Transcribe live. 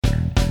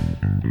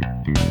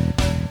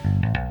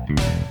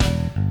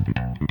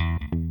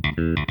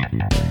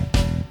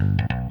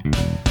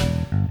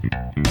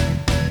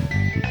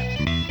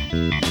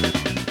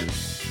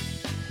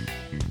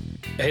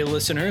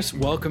listeners.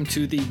 Welcome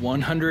to the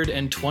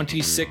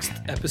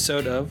 126th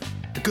episode of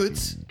The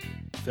Goods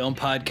Film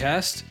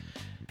Podcast.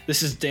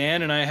 This is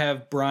Dan, and I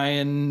have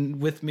Brian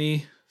with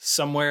me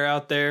somewhere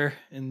out there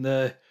in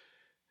the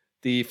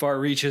far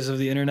reaches of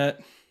the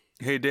internet.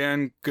 Hey,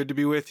 Dan. Good to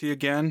be with you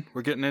again.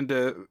 We're getting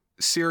into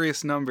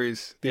serious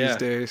numbers these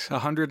days.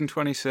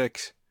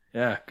 126.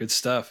 Yeah, good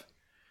stuff.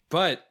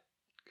 But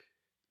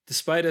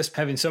despite us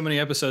having so many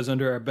episodes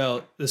under our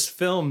belt, this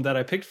film that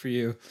I picked for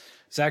you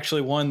is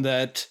actually one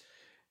that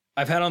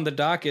I've had on the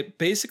docket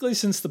basically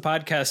since the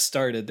podcast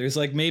started. There's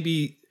like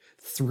maybe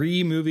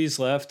 3 movies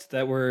left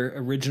that were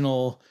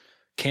original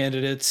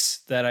candidates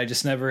that I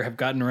just never have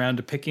gotten around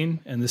to picking,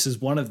 and this is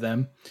one of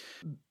them.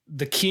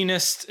 The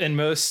keenest and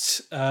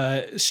most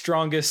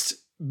strongest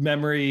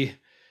memory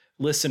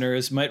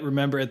listeners might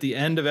remember at the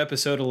end of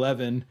episode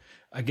 11,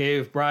 I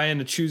gave Brian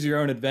a choose your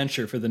own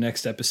adventure for the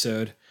next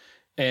episode.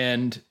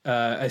 And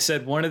I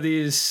said one of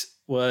these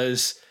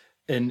was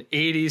an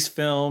 80s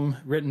film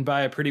written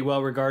by a pretty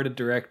well-regarded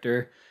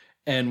director,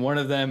 and one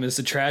of them is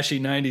a trashy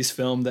 90s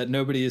film that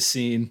nobody has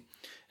seen.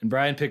 And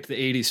Brian picked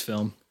the 80s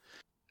film.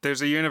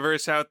 There's a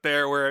universe out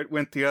there where it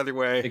went the other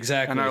way.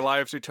 Exactly. And our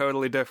lives are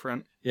totally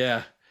different.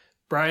 Yeah.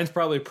 Brian's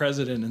probably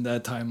president in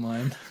that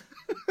timeline.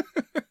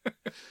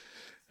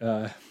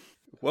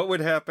 What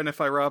would happen if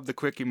I robbed the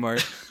Quickie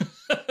Mart?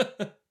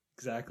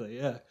 Exactly,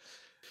 yeah.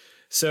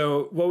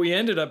 So what we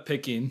ended up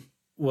picking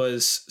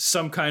was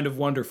Some Kind of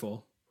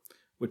Wonderful,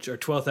 which our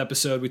 12th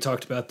episode, we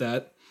talked about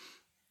that.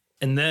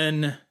 And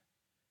then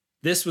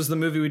this was the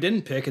movie we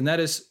didn't pick, and that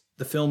is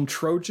the film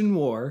Trojan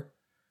War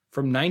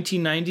from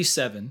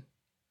 1997,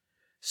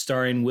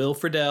 starring Will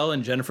Friedle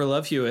and Jennifer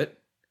Love Hewitt,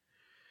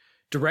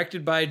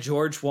 directed by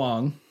George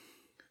Wong,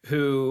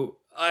 who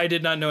I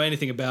did not know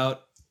anything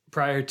about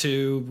prior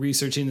to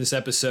researching this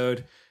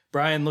episode.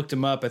 Brian looked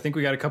him up. I think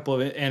we got a couple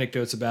of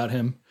anecdotes about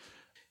him.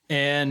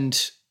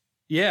 And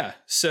yeah,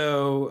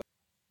 so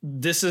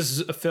this is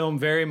a film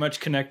very much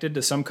connected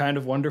to Some Kind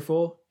of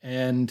Wonderful.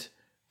 And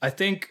I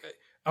think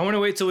I want to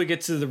wait till we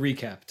get to the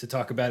recap to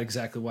talk about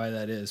exactly why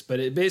that is. But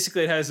it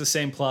has the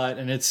same plot,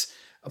 and it's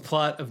a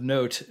plot of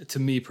note to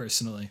me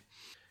personally.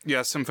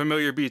 Yeah, some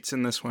familiar beats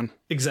in this one.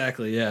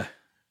 Exactly, yeah.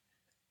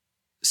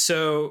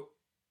 So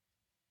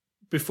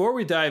before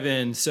we dive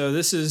in,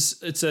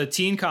 it's a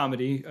teen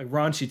comedy, a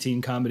raunchy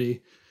teen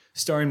comedy,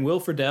 starring Will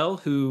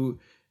Friedle, who,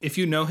 if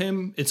you know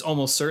him, it's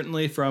almost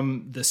certainly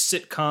from the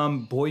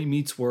sitcom Boy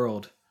Meets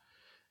World,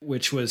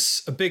 which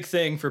was a big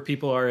thing for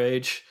people our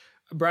age.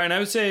 Brian, I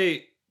would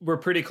say we're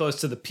pretty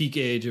close to the peak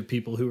age of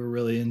people who were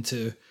really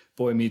into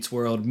Boy Meets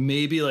World,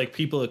 maybe like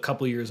people a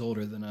couple years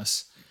older than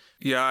us.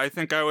 Yeah, I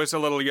think I was a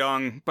little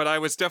young, but I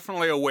was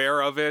definitely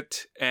aware of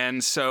it.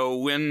 And so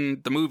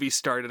when the movie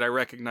started, I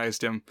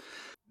recognized him.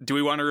 Do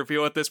we want to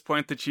reveal at this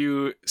point that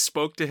you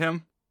spoke to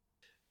him?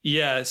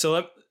 Yeah,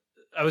 so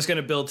I was going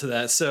to build to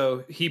that.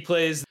 So he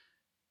plays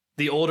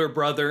the older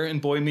brother in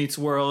Boy Meets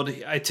World.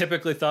 I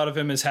typically thought of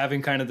him as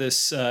having kind of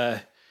this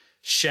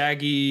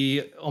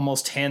shaggy,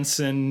 almost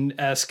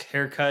Hanson-esque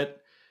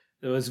haircut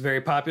that was very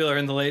popular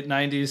in the late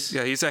 90s.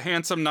 Yeah, he's a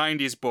handsome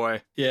 90s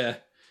boy. Yeah.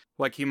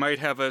 Like he might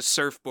have a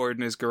surfboard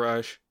in his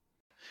garage.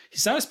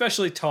 He's not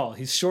especially tall.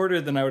 He's shorter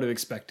than I would have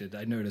expected,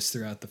 I noticed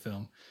throughout the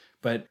film.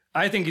 But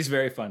I think he's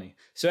very funny.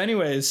 So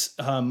anyways,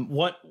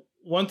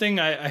 one thing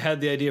I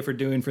had the idea for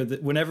doing for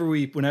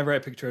whenever I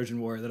pick Trojan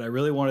War that I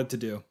really wanted to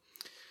do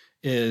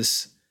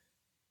is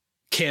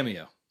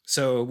Cameo.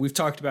 So we've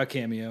talked about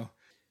Cameo.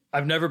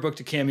 I've never booked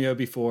a Cameo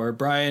before.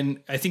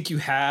 Brian, I think you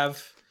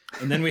have.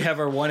 And then we have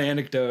our one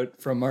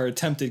anecdote from our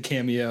attempted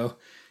Cameo,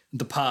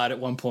 the pod at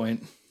one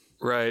point.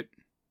 Right.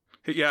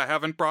 Yeah,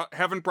 haven't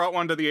brought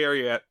one to the air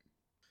yet.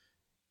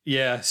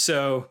 Yeah,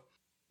 so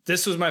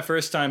this was my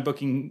first time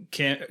booking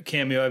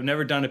Cameo. I've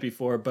never done it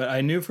before, but I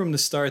knew from the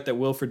start that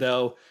Will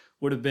Friedle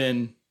would have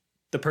been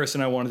the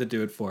person I wanted to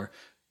do it for,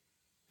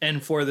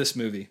 and for this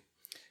movie.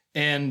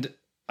 And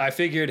I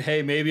figured,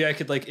 hey, maybe I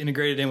could like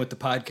integrate it in with the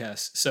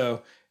podcast.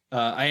 So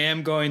I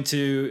am going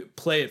to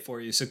play it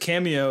for you. So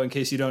Cameo, in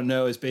case you don't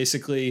know, is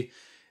basically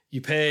you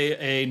pay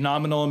a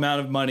nominal amount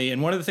of money.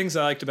 And one of the things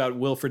I liked about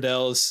Will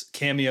Friedle's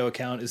Cameo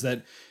account is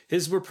that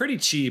his were pretty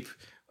cheap.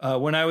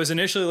 When I was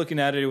initially looking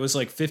at it, it was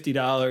like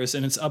 $50,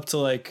 and it's up to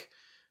like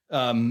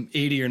 $80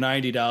 or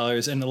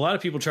 $90. And a lot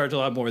of people charge a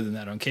lot more than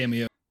that on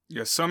Cameo.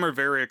 Yeah, some are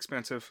very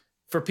expensive.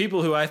 For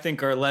people who I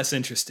think are less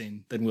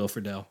interesting than Will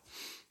Friedle.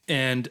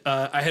 And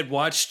I had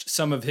watched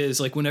some of his,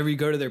 like whenever you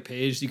go to their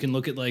page, you can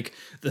look at like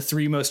the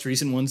 3 most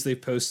recent ones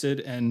they've posted.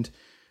 And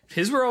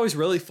his were always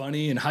really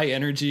funny and high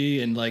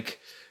energy and like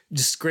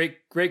just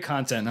great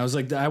content. And I was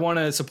like, I want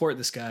to support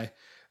this guy.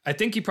 I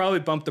think he probably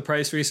bumped the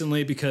price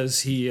recently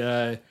because he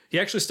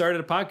actually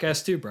started a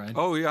podcast too, Brian.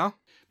 Oh, yeah?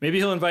 Maybe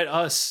he'll invite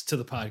us to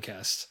the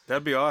podcast.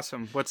 That'd be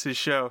awesome. What's his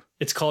show?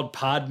 It's called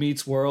Pod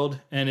Meets World,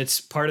 and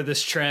it's part of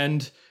this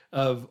trend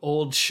of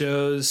old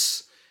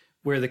shows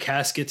where the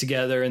cast get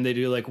together and they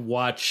do like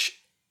watch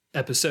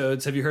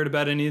episodes. Have you heard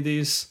about any of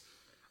these?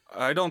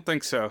 I don't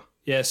think so.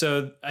 Yeah,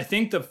 so I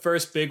think the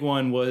first big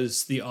one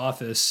was The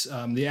Office.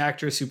 The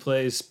actress who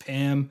plays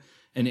Pam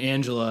and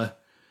Angela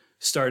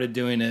started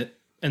doing it.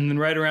 And then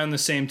right around the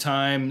same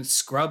time,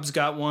 Scrubs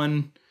got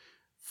one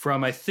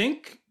from, I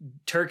think,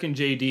 Turk and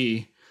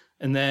JD.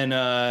 And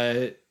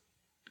then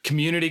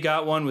Community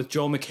got one with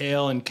Joel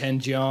McHale and Ken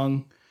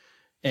Jeong.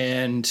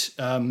 And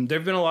there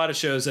have been a lot of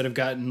shows that have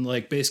gotten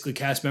like basically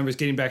cast members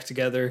getting back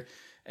together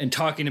and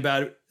talking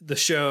about the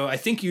show, I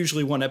think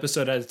usually one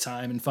episode at a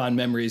time, and fond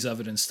memories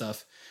of it and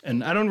stuff.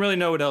 And I don't really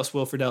know what else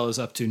Will Friedle is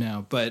up to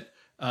now, but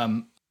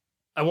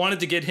I wanted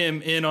to get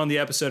him in on the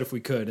episode if we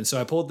could. And so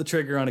I pulled the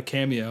trigger on a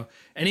cameo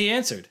and he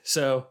answered.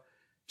 So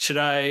should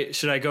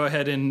I go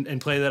ahead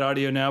and play that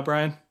audio now,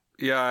 Brian?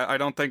 Yeah, I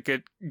don't think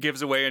it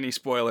gives away any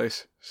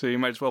spoilers, so you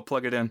might as well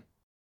plug it in.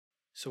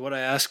 So what I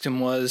asked him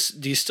was,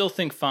 do you still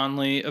think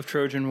fondly of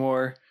Trojan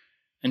War?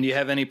 And do you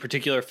have any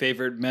particular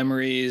favorite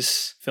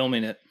memories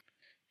filming it?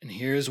 And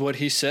here's what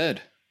he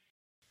said.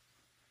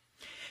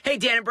 Hey,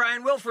 Dan and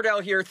Brian, Will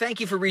Friedle here. Thank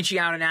you for reaching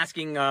out and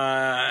asking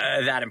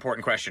that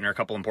important question, or a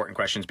couple important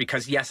questions,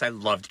 because, yes, I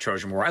loved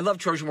Trojan War. I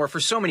loved Trojan War for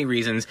so many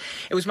reasons.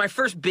 It was my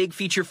first big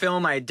feature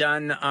film. I had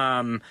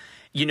done,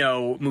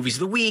 movies of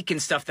the week and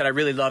stuff that I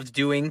really loved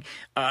doing.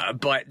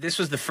 But this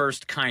was the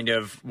first kind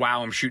of,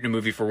 wow, I'm shooting a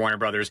movie for Warner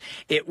Brothers.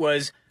 It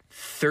was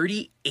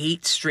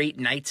 38 straight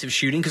nights of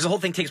shooting, because the whole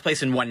thing takes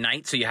place in one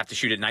night, so you have to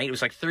shoot at night. It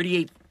was like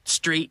 38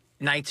 straight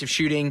nights of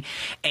shooting,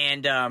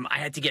 and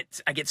I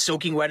get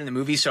soaking wet in the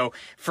movie, so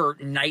for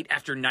night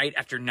after night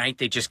after night,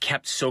 they just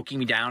kept soaking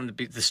me down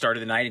at the start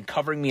of the night and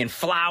covering me in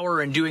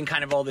flour and doing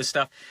kind of all this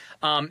stuff.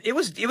 It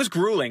was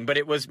grueling, but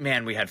it was,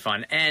 man, we had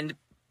fun. And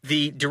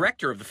the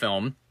director of the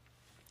film,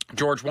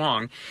 George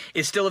Wong,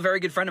 is still a very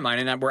good friend of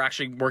mine, and we're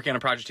actually working on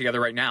a project together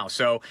right now.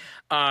 So,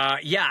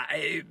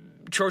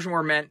 Trojan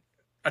War meant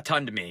a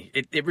ton to me.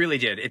 It really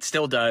did. It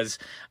still does.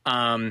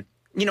 I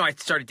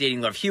started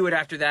dating Love Hewitt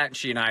after that, and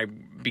she and I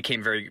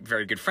became very,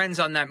 very good friends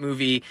on that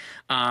movie.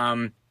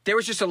 There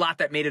was just a lot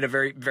that made it a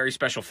very, very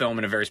special film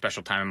and a very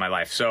special time in my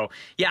life. So,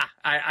 yeah,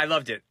 I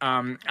loved it.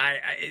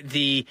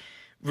 The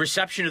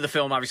reception of the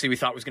film, obviously, we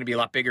thought was going to be a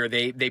lot bigger.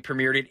 They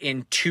premiered it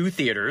in 2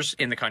 theaters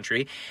in the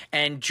country,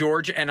 and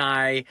George and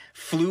I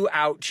flew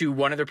out to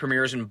one of the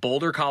premieres in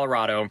Boulder,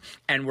 Colorado,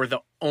 and were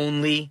the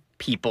only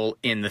people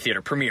in the theater.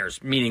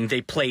 Premieres, meaning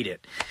they played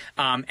it.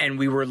 And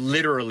we were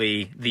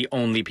literally the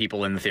only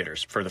people in the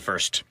theaters for the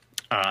first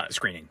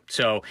screening.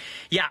 So,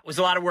 yeah, it was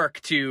a lot of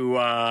work to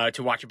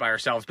watch it by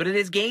ourselves, but it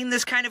has gained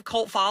this kind of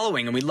cult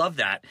following, and we love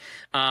that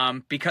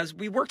because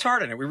we worked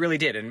hard on it. We really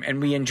did,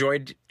 and we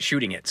enjoyed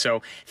shooting it.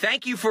 So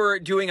thank you for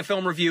doing a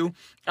film review.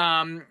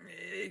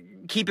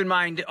 Keep in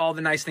mind all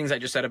the nice things I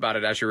just said about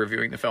it as you're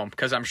reviewing the film,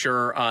 because I'm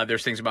sure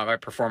there's things about my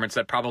performance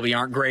that probably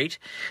aren't great,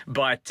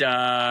 but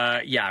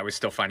I was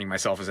still finding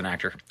myself as an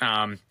actor.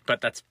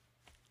 But that's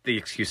the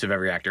excuse of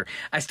every actor.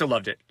 I still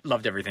loved it.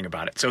 Loved everything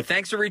about it. So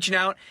thanks for reaching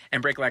out,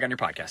 and break a leg on your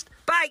podcast.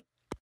 Bye!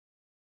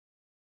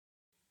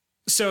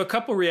 So a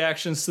couple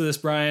reactions to this,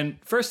 Brian.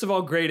 First of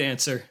all, great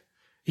answer.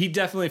 He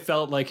definitely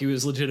felt like he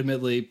was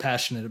legitimately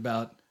passionate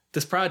about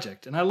this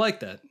project, and I like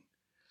that.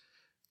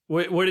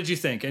 What did you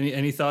think?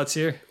 Any thoughts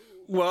here?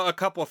 Well, a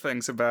couple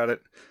things about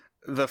it.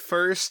 The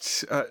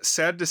first,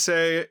 sad to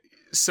say,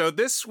 so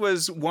this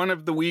was one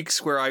of the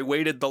weeks where I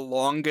waited the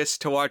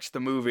longest to watch the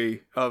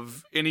movie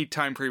of any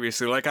time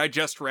previously. Like, I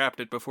just wrapped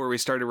it before we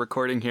started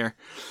recording here.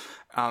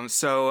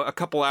 So a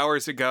couple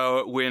hours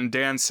ago, when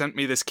Dan sent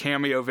me this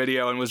cameo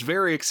video and was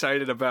very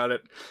excited about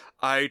it,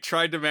 I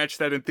tried to match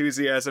that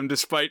enthusiasm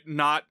despite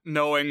not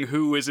knowing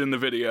who was in the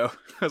video.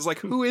 I was like,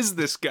 who is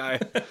this guy?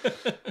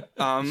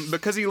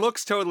 Because he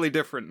looks totally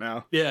different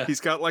now. Yeah.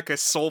 He's got like a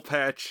soul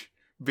patch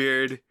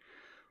beard.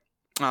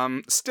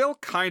 Still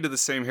kind of the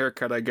same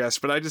haircut, I guess,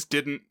 but I just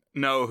didn't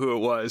know who it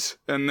was.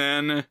 And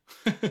then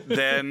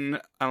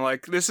I'm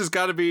like, this has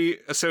got to be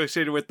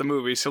associated with the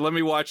movie, so let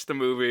me watch the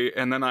movie,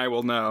 and then I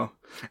will know.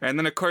 And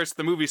then, of course,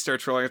 the movie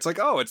starts rolling. It's like,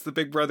 oh, it's the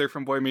big brother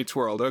from Boy Meets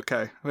World.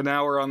 Okay, well,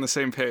 now we're on the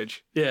same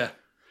page. Yeah.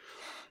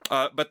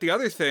 But the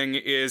other thing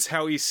is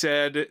how he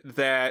said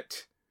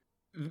that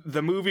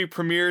the movie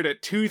premiered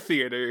at 2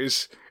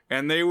 theaters,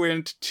 and they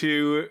went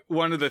to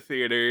one of the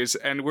theaters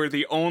and were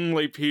the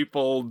only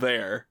people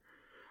there.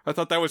 I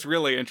thought that was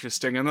really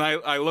interesting. And then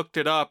I looked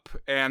it up,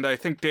 and I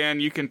think, Dan,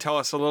 you can tell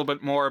us a little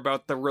bit more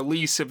about the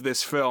release of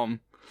this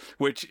film,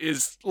 which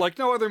is like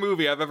no other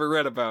movie I've ever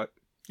read about.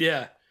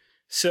 Yeah.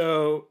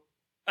 So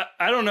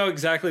I don't know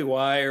exactly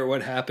why or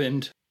what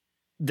happened.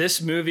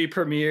 This movie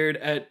premiered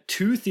at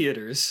 2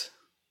 theaters.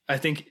 I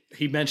think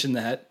he mentioned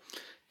that.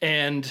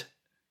 And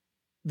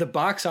the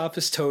box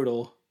office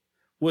total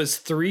was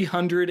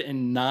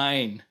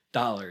 $309.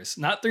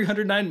 Not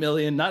 $309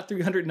 million, not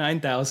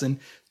 $309,000.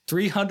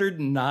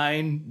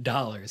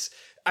 $309.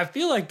 I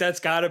feel like that's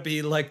got to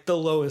be like the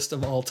lowest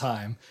of all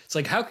time. It's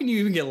like, how can you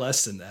even get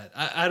less than that?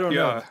 I don't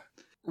know.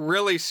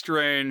 Really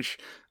strange.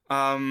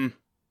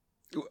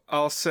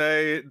 I'll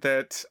say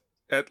that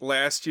at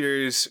last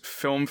year's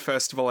film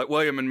festival at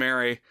William and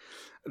Mary,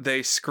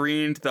 they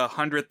screened the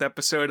 100th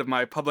episode of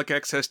my public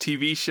access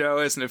TV show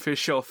as an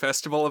official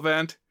festival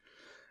event.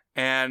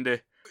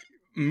 And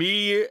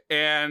me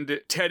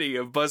and Teddy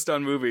of Buzzed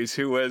on Movies,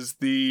 who was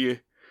the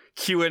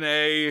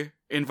Q&A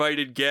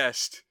invited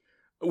guest.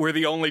 We're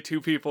the only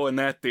two people in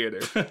that theater.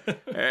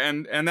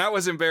 and that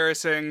was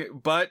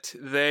embarrassing, but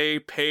they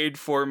paid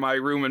for my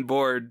room and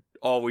board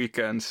all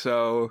weekend,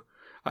 so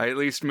I at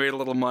least made a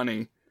little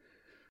money.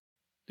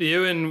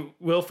 You and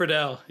Will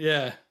Friedle,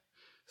 yeah.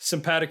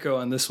 Simpatico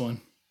on this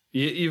one.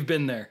 You've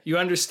been there. You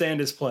understand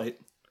his plight.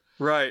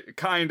 Right,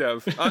 kind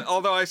of.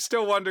 Although I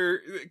still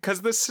wonder,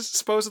 because this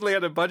supposedly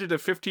had a budget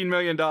of $15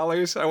 million,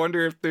 I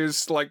wonder if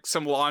there's like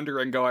some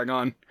laundering going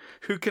on.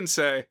 Who can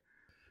say?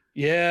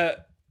 Yeah,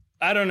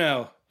 I don't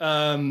know.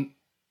 I'm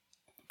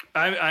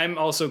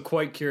also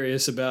quite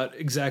curious about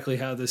exactly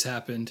how this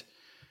happened.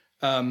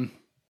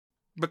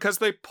 Because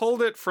they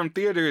pulled it from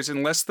theaters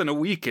in less than a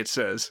week, it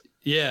says.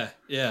 Yeah.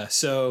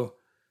 So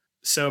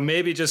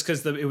maybe just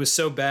because it was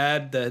so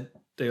bad that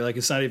they're like,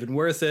 it's not even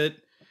worth it.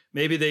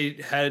 Maybe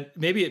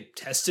it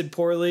tested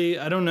poorly.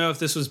 I don't know if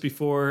this was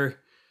before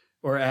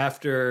or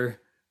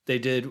after they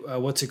did,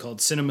 what's it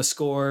called? Cinema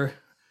Score,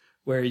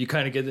 where you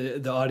kind of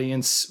get the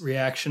audience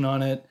reaction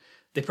on it.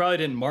 They probably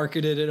didn't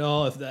market it at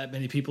all if that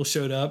many people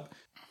showed up.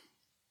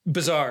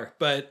 Bizarre,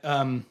 but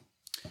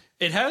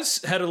it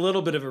has had a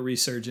little bit of a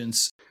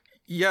resurgence.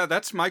 Yeah,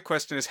 that's my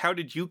question is, how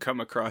did you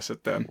come across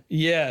it then?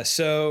 Yeah,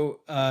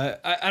 so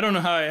I don't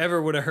know how I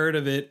ever would have heard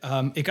of it.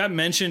 It got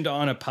mentioned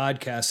on a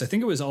podcast. I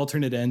think it was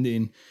Alternate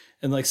Ending,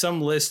 and like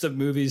some list of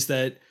movies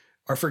that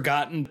are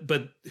forgotten,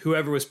 but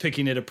whoever was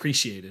picking it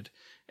appreciated.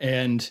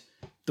 And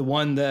the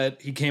one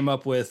that he came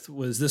up with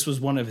was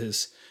one of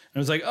his. And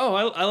I was like, oh,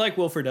 I like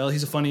Will Friedle.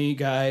 He's a funny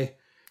guy.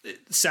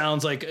 It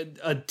sounds like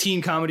a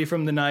teen comedy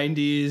from the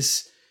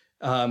 90s.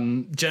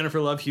 Jennifer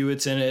Love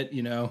Hewitt's in it,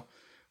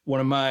 one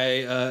of my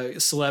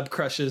celeb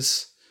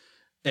crushes.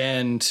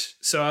 And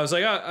so I was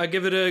like, I'll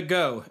give it a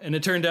go. And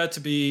it turned out to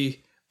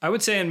be, I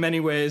would say in many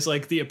ways,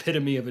 like the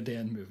epitome of a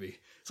Dan movie.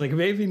 It's like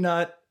maybe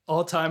not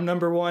all-time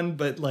number one,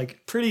 but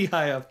like pretty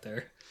high up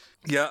there.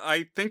 Yeah,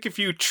 I think if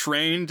you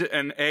trained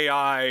an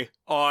AI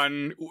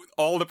on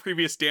all the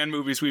previous Dan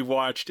movies we've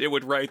watched, it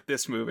would write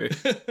this movie.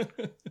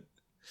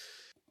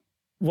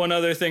 One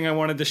other thing I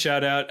wanted to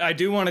shout out, I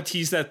do want to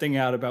tease that thing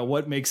out about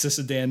what makes this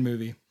a Dan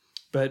movie.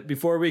 But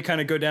before we kind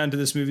of go down to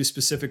this movie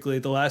specifically,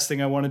 the last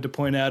thing I wanted to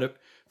point out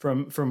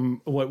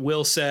from what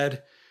Will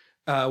said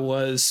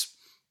was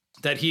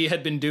that he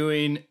had been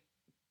doing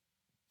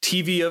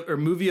TV or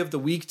movie of the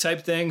week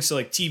type thing. So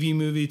like TV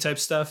movie type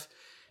stuff.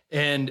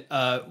 And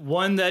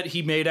one that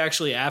he made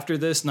actually after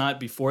this, not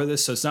before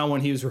this. So it's not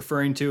one he was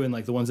referring to in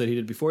like the ones that he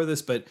did before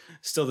this, but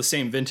still the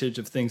same vintage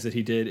of things that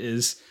he did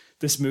is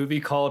this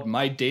movie called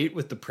My Date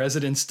with the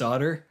President's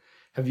Daughter.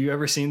 Have you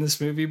ever seen this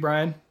movie,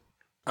 Brian?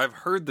 I've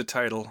heard the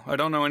title. I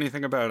don't know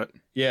anything about it.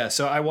 Yeah,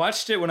 so I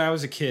watched it when I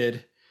was a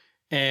kid,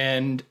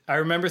 and I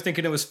remember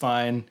thinking it was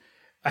fine.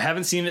 I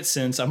haven't seen it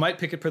since. I might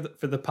pick it for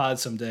the pod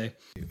someday.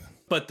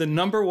 But the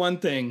number one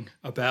thing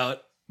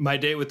about My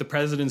Date with the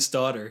President's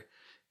Daughter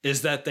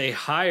is that they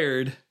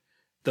hired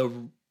the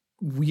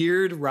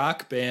weird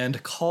rock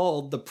band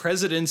called the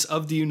Presidents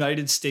of the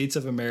United States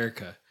of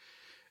America,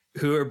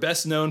 who are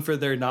best known for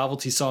their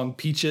novelty song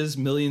Peaches,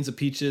 Millions of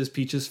Peaches,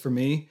 Peaches for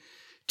Me,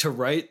 to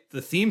write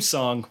the theme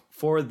song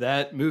for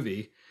that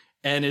movie.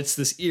 And it's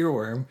this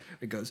earworm.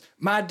 It goes,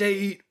 my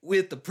date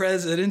with the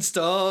president's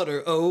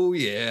daughter. Oh,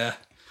 yeah.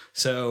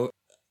 So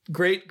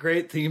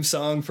great theme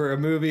song for a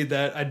movie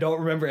that I don't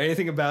remember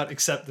anything about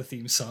except the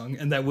theme song,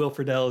 and that Will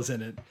Friedle is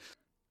in it.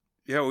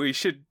 Yeah, we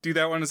should do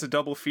that one as a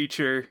double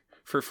feature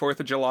for 4th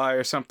of July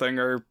or something,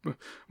 or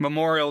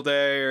Memorial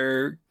Day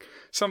or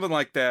something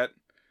like that.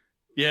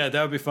 Yeah,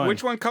 that would be fun.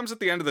 Which one comes at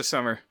the end of the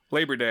summer?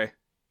 Labor Day.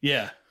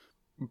 Yeah.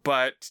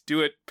 But do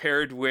it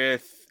paired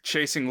with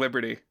Chasing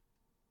Liberty.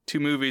 2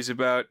 movies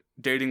about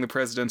dating the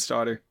president's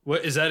daughter.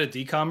 What, is that a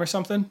DCOM or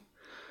something?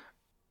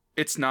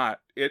 It's not.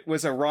 It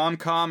was a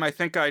rom-com. I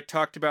think I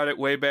talked about it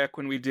way back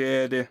when we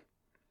did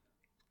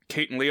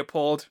Kate and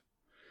Leopold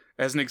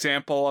as an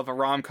example of a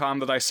rom-com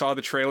that I saw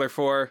the trailer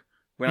for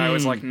when I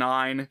was like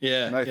 9.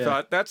 Yeah. And I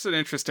thought, that's an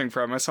interesting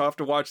premise. I'll have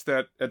to watch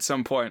that at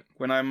some point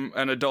when I'm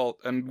an adult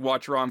and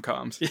watch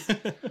rom-coms.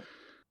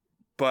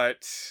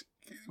 But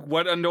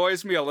what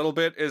annoys me a little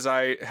bit is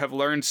I have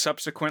learned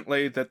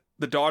subsequently that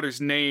the daughter's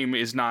name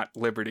is not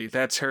Liberty.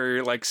 That's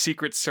her like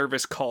Secret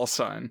Service call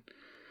sign,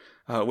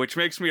 which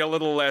makes me a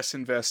little less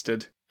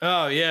invested.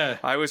 Oh, yeah.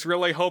 I was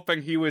really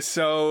hoping he was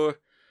so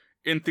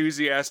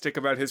enthusiastic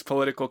about his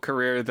political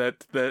career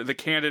that the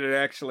candidate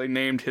actually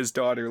named his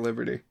daughter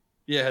Liberty.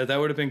 Yeah, that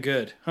would have been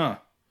good. Huh.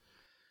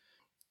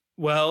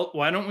 Well,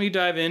 why don't we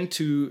dive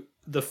into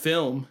the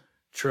film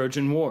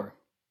Trojan War?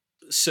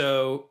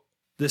 So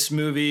this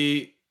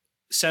movie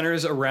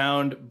centers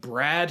around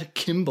Brad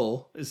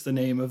Kimble is the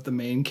name of the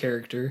main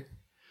character.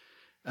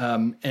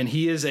 And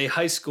he is a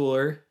high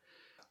schooler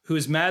who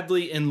is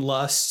madly in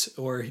lust,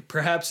 or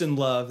perhaps in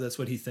love, that's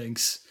what he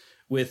thinks,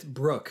 with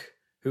Brooke,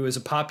 who is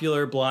a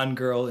popular blonde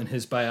girl in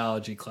his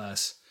biology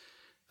class.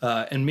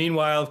 And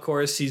meanwhile, of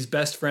course, he's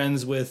best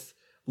friends with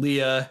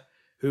Leah,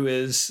 who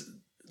is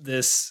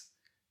this,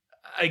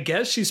 I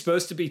guess she's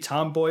supposed to be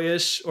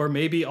tomboyish or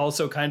maybe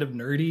also kind of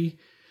nerdy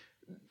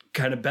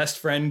kind of best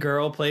friend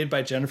girl played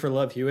by Jennifer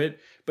Love Hewitt,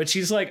 but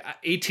she's like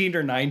 18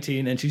 or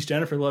 19 and she's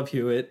Jennifer Love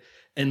Hewitt.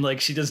 And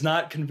like, she does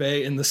not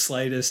convey in the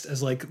slightest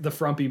as like the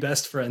frumpy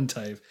best friend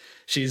type.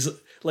 She's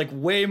like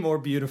way more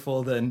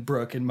beautiful than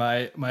Brooke in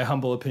my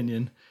humble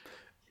opinion.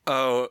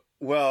 Oh,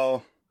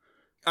 well,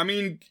 I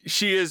mean,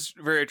 she is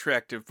very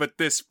attractive, but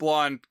this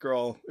blonde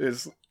girl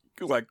is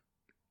like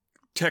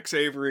Tex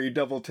Avery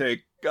double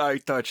take. I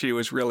thought she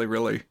was really,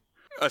 really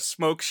a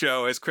smoke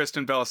show, as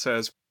Kristen Bell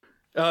says.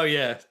 Oh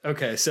yeah.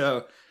 Okay.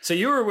 So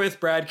you were with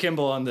Brad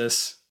Kimble on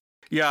this.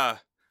 Yeah.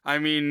 I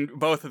mean,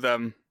 both of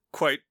them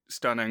quite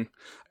stunning.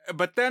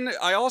 But then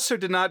I also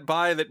did not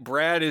buy that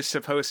Brad is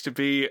supposed to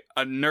be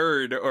a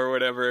nerd or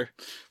whatever.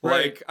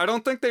 Right. Like, I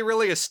don't think they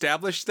really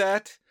established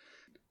that.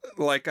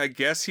 Like, I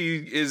guess he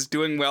is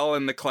doing well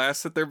in the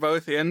class that they're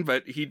both in,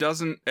 but he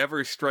doesn't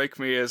ever strike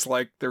me as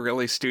like the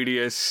really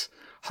studious,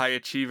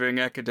 high-achieving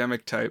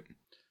academic type.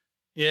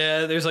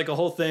 Yeah, there's like a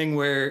whole thing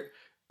where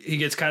he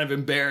gets kind of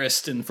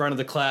embarrassed in front of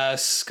the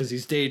class because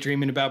he's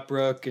daydreaming about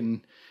Brooke,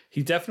 and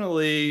he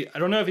definitely, I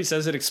don't know if he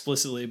says it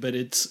explicitly, but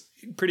it's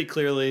pretty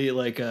clearly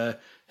like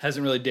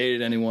hasn't really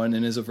dated anyone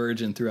and is a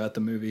virgin throughout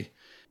the movie.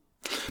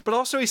 But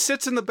also he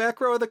sits in the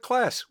back row of the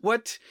class.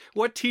 What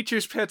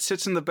teacher's pet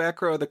sits in the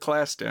back row of the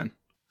class, Dan?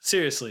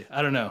 Seriously,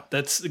 I don't know.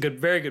 That's a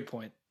very good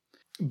point.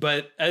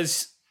 But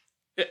as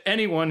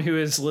anyone who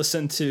has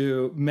listened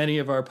to many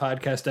of our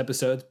podcast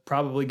episodes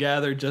probably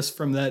gathered just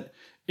from that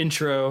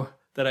intro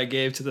that I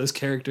gave to those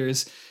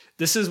characters,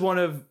 this is one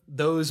of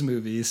those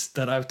movies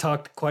that I've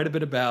talked quite a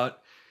bit about,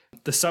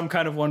 the Some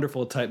Kind of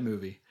Wonderful type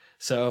movie.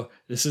 So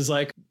this is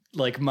like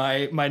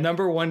my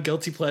number one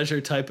guilty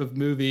pleasure type of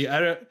movie. I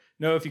don't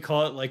know if you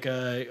call it like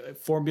a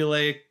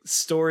formulaic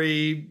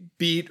story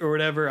beat or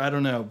whatever. I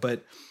don't know.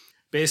 But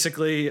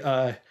basically,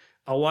 I'll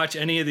watch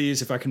any of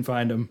these if I can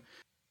find them.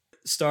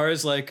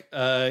 Stars like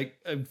a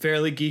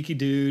fairly geeky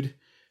dude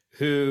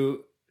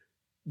who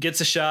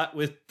gets a shot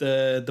with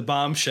the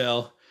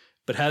bombshell,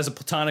 but has a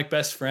platonic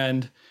best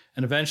friend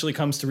and eventually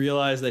comes to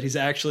realize that he's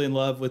actually in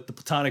love with the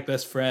platonic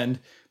best friend,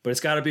 but it's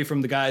got to be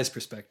from the guy's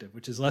perspective,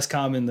 which is less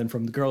common than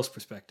from the girl's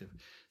perspective.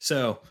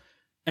 So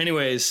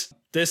anyways,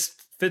 this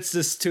fits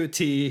this to a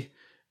T.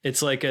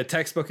 It's like a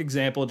textbook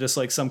example, just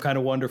like Some Kind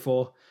of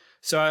Wonderful.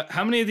 So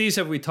how many of these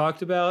have we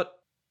talked about?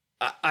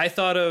 I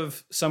thought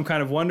of Some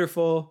Kind of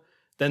Wonderful,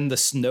 then the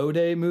Snow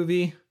Day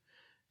movie,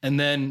 and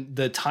then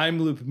the time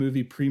loop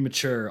movie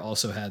Premature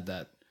also had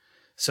that.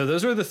 So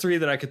those were the three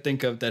that I could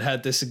think of that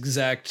had this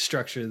exact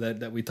structure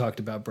that we talked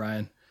about,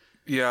 Brian.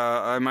 Yeah,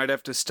 I might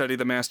have to study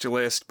the master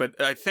list, but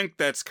I think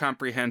that's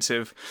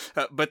comprehensive.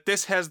 But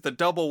this has the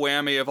double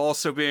whammy of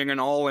also being an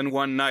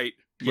all-in-one night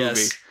movie.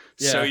 Yes.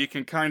 Yeah. So you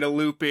can kind of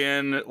loop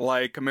in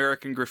like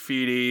American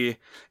Graffiti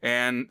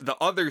and the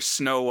other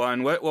snow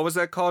one. What was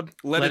that called?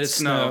 Let It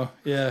Snow.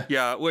 Yeah.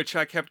 Yeah, which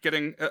I kept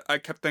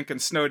thinking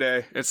Snow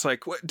Day. It's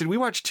like, what, did we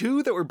watch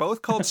two that were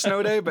both called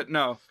Snow Day? But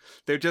no,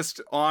 they're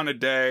just on a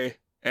day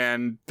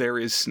and there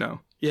is snow.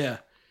 Yeah.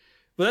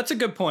 Well, that's a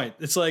good point.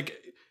 It's like,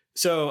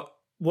 so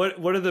what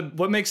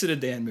makes it a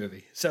Dan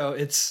movie? So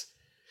it's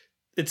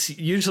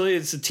usually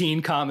it's a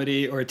teen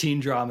comedy or a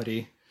teen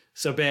dramedy.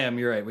 So bam,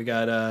 you're right. We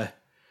got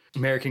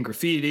American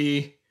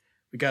Graffiti.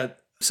 We got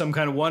Some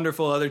Kind of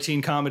Wonderful, other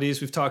teen comedies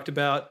we've talked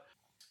about.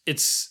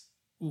 It's,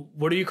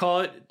 what do you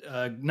call it?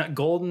 Not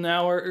Golden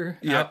Hour?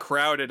 Yeah,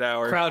 Crowded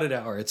Hour. Crowded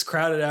Hour. It's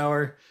Crowded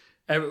Hour.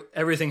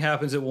 Everything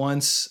happens at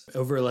once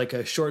over like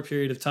a short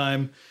period of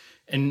time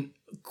and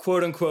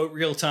quote unquote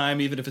real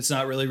time, even if it's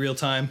not really real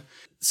time.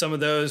 Some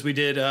of those we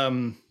did.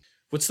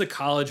 What's the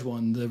college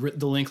one?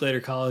 The Linklater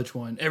college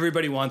one.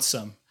 Everybody Wants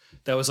Some.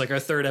 That was like our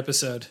third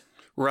episode.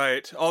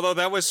 Right. Although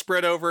that was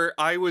spread over,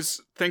 I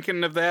was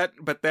thinking of that,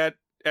 but that,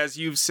 as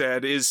you've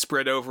said, is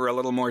spread over a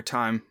little more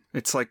time.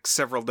 It's like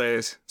several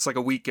days. It's like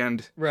a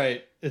weekend.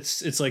 Right.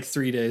 It's like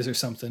 3 days or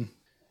something.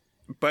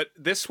 But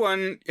this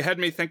one had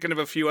me thinking of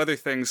a few other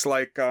things,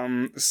 like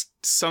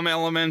some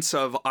elements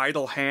of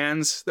Idle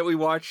Hands that we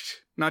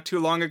watched not too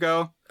long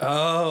ago.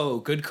 Oh,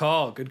 good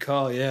call. Good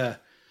call. Yeah.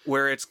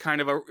 Where it's kind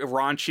of a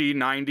raunchy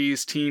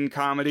 90s teen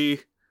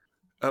comedy.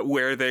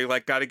 Where they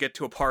like got to get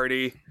to a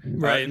party.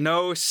 Right.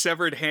 No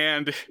severed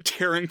hand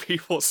tearing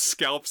people's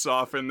scalps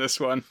off in this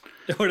one.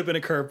 It would have been a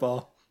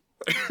curveball.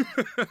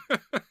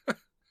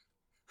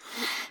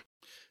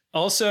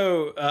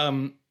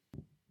 Also,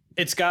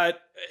 it's got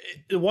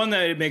the one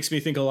that it makes me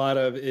think a lot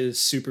of is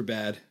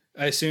Superbad.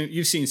 I assume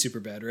you've seen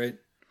Superbad, right?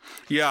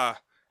 Yeah,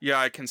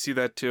 I can see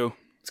that too.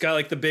 It's got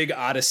like the big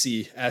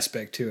Odyssey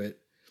aspect to it,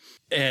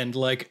 and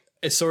like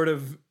a sort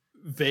of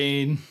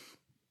vain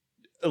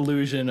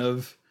illusion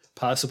of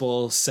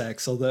possible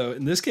sex, although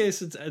in this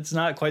case it's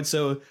not quite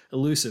so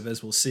elusive,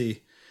 as we'll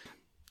see.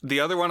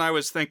 The other one I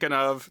was thinking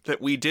of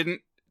that we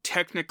didn't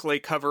technically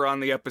cover on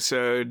the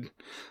episode,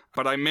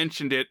 but I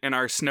mentioned it in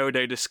our Snow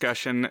Day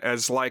discussion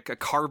as like a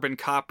carbon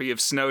copy of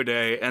Snow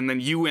Day, and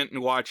then you went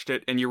and watched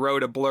it and you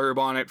wrote a blurb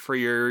on it for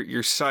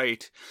your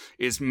site,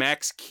 is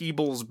Max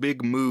Keeble's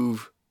Big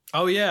Move.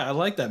 Oh yeah, I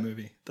like that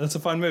movie. That's a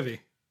fun movie.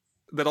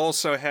 That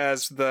also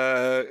has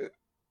the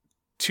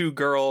two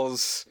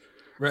girls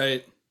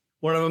Right.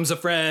 One of them's a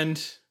friend.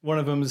 One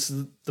of them's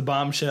the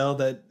bombshell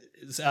that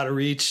is out of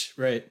reach.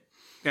 Right.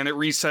 And it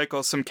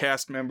recycles some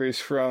cast members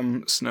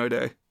from Snow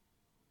Day.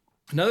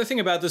 Another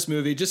thing about this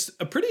movie, just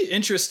a pretty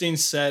interesting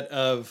set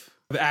of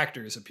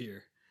actors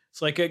appear.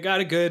 It's like it got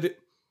a good,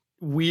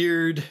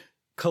 weird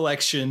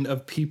collection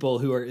of people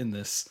who are in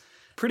this.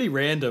 Pretty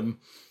random.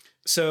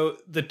 So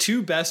the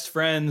two best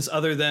friends,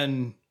 other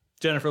than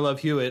Jennifer Love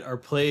Hewitt, are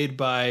played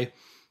by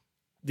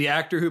the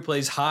actor who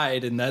plays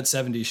Hyde in that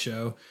 70s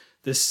show.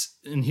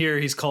 In here,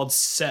 he's called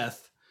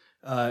Seth.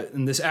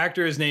 And this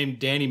actor is named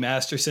Danny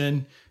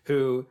Masterson,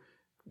 who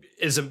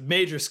is a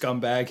major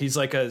scumbag. He's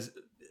like a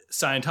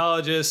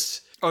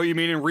Scientologist. Oh, you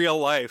mean in real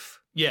life?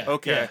 Yeah.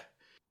 Okay. Yeah.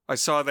 I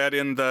saw that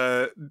in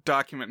the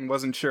document and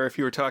wasn't sure if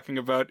you were talking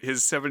about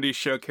his 70s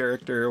show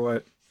character or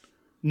what.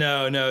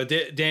 No.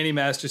 Danny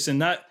Masterson,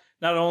 not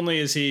only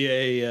is he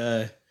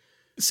a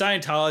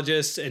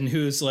Scientologist and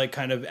who's like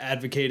kind of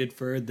advocated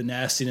for the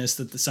nastiness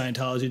that the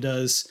Scientology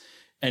does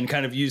and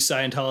kind of used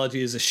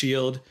Scientology as a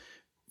shield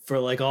for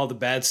like all the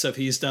bad stuff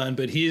he's done,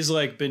 but he's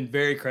like been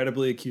very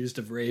credibly accused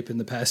of rape in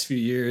the past few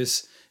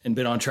years and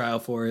been on trial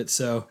for it.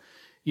 So,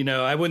 you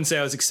know, I wouldn't say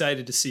I was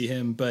excited to see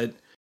him, but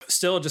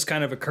still just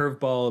kind of a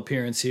curveball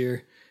appearance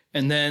here.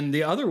 And then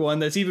the other one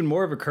that's even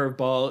more of a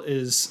curveball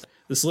is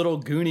this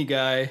little Goonie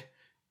guy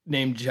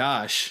named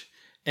Josh.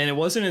 And it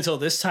wasn't until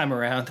this time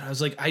around that I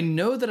was like, I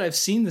know that I've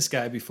seen this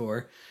guy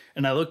before.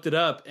 And I looked it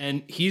up,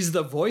 and he's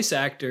the voice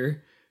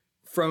actor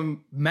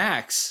from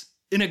Max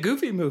in a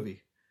Goofy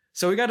movie.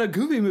 So we got a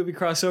Goofy movie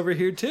crossover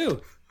here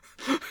too.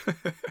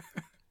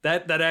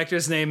 That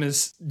actor's name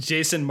is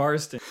Jason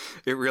Marsden.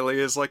 It really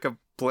is like a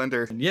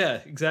blender.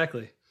 Yeah,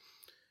 exactly.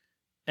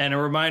 And a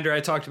reminder,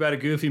 I talked about a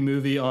Goofy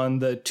movie on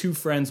the Two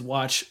Friends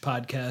Watch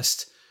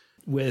podcast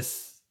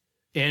with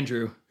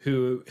Andrew,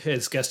 who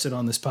has guested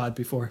on this pod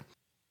before.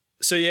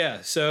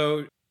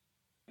 So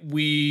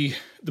we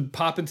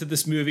pop into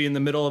this movie in the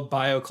middle of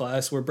bio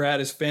class where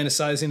Brad is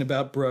fantasizing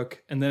about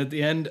Brooke. And then at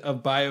the end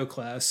of bio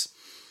class,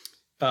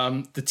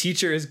 the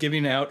teacher is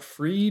giving out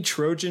free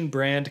Trojan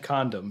brand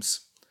condoms.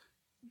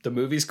 The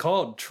movie's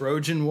called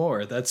Trojan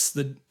War. That's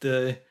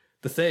the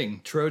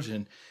thing,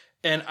 Trojan.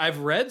 And I've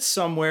read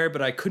somewhere,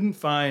 but I couldn't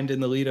find in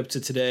the lead up to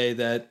today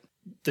that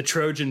the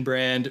Trojan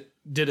brand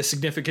did a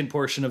significant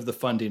portion of the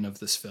funding of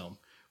this film,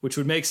 which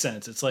would make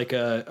sense. It's like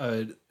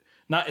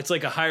it's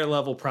like a higher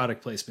level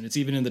product placement. It's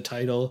even in the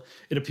title.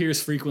 It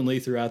appears frequently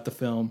throughout the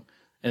film,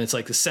 and it's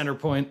like the center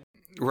point.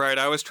 Right.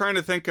 I was trying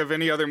to think of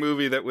any other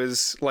movie that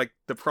was like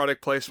the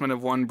product placement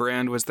of one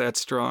brand was that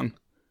strong.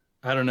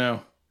 I don't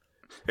know.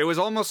 It was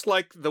almost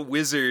like The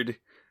Wizard,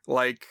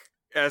 like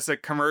as a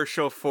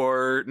commercial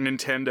for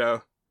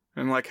Nintendo,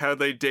 and like how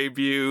they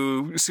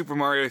debut Super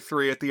Mario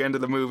 3 at the end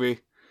of the movie.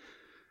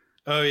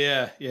 Oh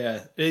yeah.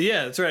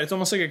 That's right. It's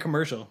almost like a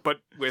commercial, but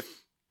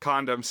with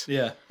condoms.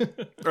 Yeah.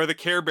 Or the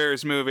Care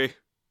Bears movie.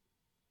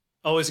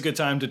 Always a good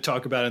time to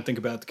talk about and think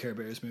about the Care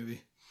Bears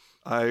movie.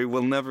 I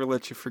will never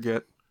let you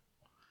forget.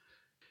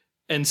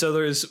 And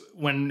so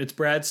when it's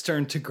Brad's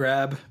turn to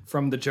grab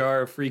from the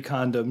jar of free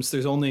condoms,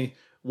 there's only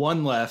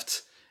one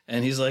left.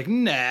 And he's like,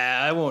 nah,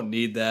 I won't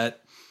need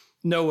that.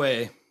 No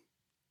way.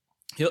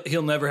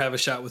 He'll never have a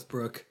shot with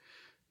Brooke.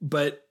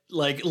 But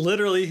like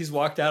literally he's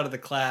walked out of the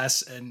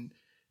class and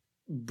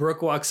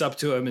Brooke walks up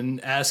to him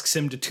and asks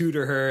him to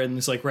tutor her and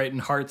is like writing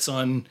hearts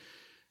on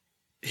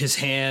his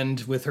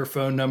hand with her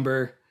phone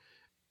number.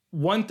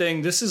 One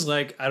thing, this is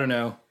like, I don't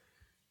know,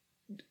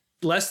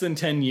 less than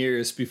 10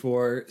 years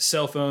before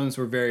cell phones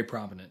were very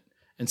prominent.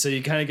 And so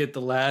you kind of get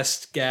the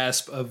last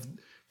gasp of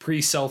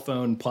pre-cell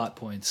phone plot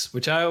points,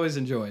 which I always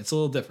enjoy. It's a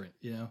little different,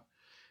 you know.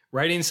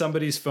 Writing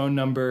somebody's phone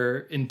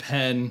number in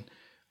pen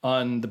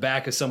on the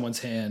back of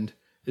someone's hand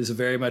is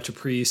very much a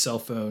pre-cell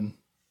phone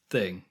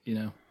thing, you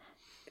know.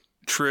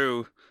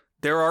 True.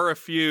 There are a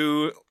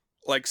few,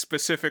 like,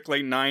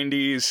 specifically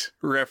 90s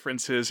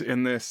references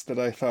in this that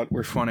I thought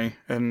were funny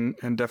and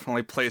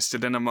definitely placed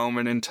it in a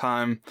moment in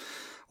time.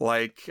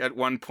 Like, at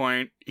one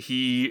point,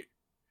 he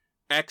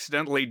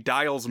accidentally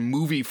dials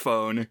movie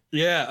phone.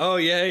 Yeah. Oh,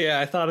 yeah.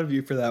 I thought of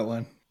you for that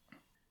one.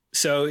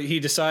 So he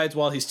decides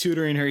while he's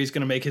tutoring her, he's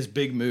going to make his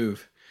big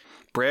move.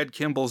 Brad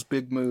Kimble's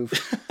big move.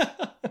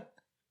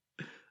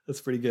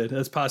 That's pretty good.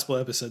 That's a possible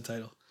episode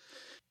title.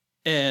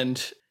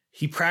 And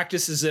he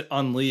practices it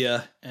on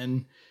Leah.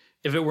 And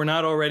if it were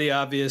not already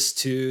obvious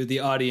to the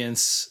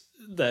audience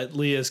that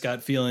Leah's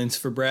got feelings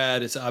for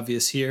Brad, it's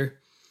obvious here.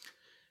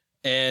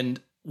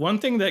 And one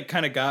thing that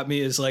kind of got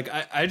me is like,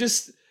 I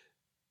just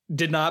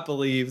did not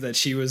believe that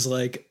she was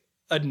like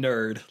a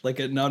nerd, like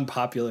an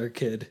unpopular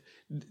kid,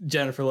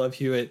 Jennifer Love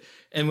Hewitt.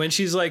 And when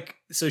she's like,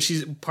 so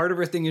she's part of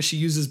her thing is she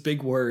uses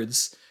big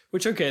words,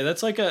 which, okay,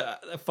 that's like a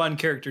fun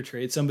character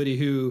trait. Somebody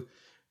who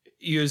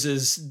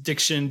uses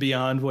diction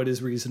beyond what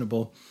is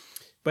reasonable,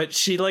 but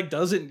she like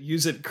doesn't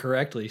use it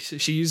correctly.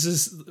 She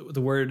uses the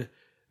word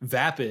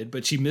vapid,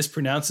 but she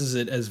mispronounces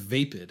it as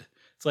vapid.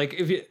 It's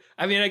like,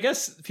 I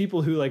guess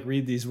people who like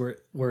read these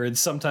words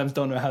sometimes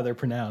don't know how they're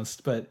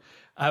pronounced, but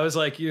I was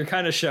like, you're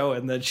kind of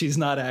showing that she's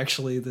not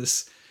actually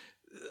this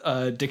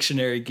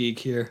dictionary geek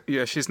here.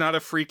 Yeah, she's not a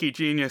freaky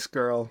genius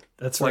girl.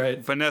 That's like right.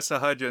 Vanessa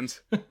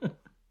Hudgens.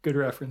 Good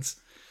reference.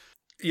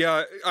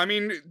 Yeah, I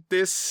mean,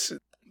 this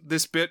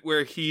bit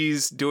where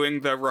he's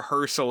doing the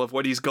rehearsal of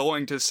what he's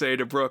going to say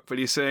to Brooke, but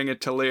he's saying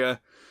it to Leah,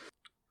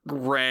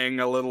 rang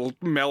a little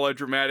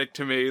melodramatic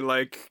to me.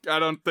 Like, I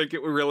don't think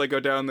it would really go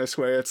down this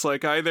way. It's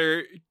like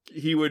either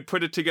he would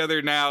put it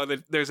together now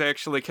that there's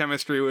actually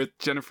chemistry with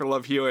Jennifer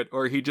Love Hewitt,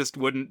 or he just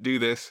wouldn't do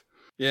this.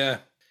 Yeah.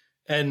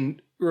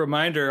 And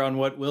reminder on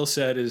what Will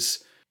said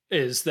is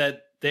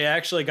that they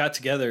actually got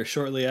together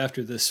shortly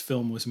after this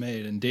film was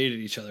made and dated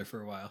each other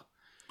for a while.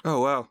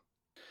 Oh, wow.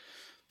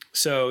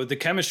 So the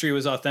chemistry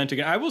was authentic.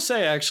 I will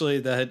say actually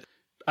that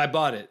I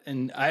bought it,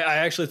 and I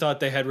actually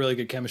thought they had really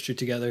good chemistry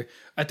together.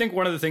 I think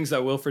one of the things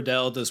that Will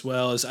Friedle does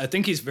well is I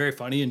think he's very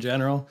funny in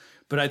general,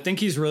 but I think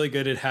he's really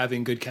good at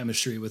having good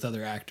chemistry with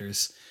other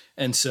actors.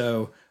 And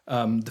so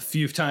the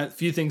few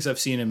things I've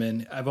seen him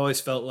in, I've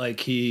always felt like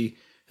he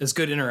has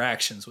good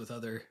interactions with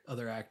other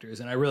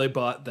actors. And I really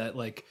bought that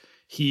like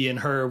he and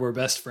her were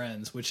best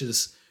friends, which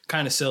is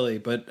kind of silly,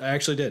 but I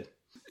actually did.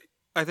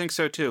 I think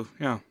so too,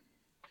 yeah.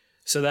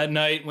 So that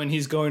night when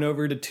he's going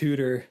over to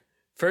tutor,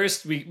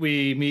 first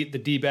we meet the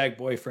D-bag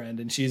boyfriend,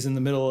 and she's in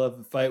the middle of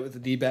a fight with the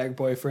D-bag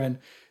boyfriend.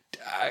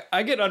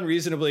 I get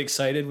unreasonably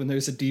excited when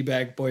there's a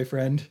D-bag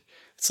boyfriend.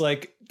 It's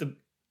like the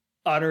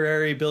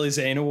honorary Billy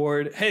Zane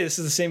Award. Hey, this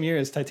is the same year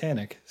as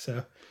Titanic.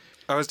 So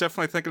I was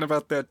definitely thinking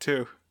about that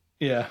too.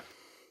 Yeah.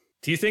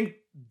 Do you think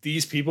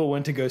these people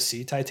went to go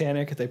see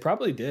Titanic? They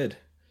probably did.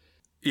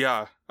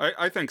 Yeah,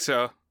 I think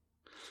so.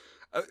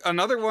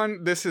 Another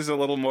one, this is a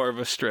little more of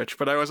a stretch,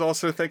 but I was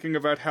also thinking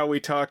about how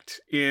we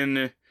talked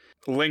in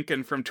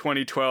Lincoln from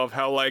 2012,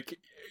 how like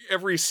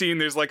every scene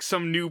there's like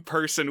some new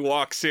person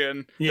walks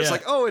in. Yeah. It's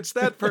like, oh, it's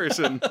that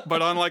person,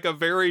 but on like a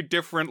very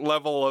different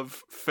level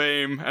of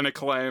fame and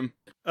acclaim.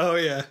 Oh,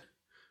 yeah.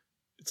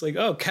 It's like,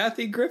 oh,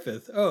 Kathy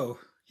Griffith. Oh,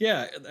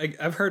 yeah,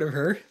 I've heard of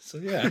her. So,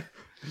 yeah.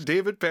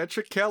 David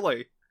Patrick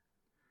Kelly,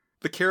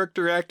 the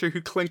character actor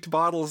who clinked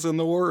bottles in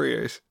The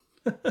Warriors.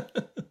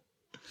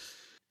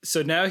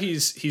 So now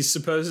he's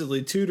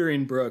supposedly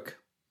tutoring Brooke.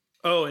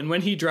 Oh, and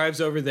when he drives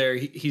over there,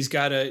 he's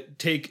got to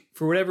take,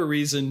 for whatever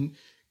reason,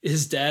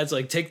 his dad's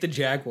like, take the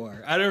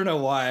Jaguar. I don't know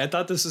why. I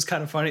thought this was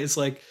kind of funny. It's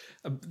like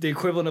the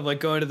equivalent of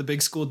like going to the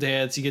big school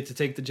dance. You get to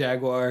take the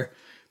Jaguar,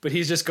 but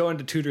he's just going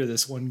to tutor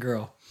this one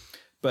girl.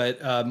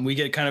 But we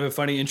get kind of a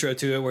funny intro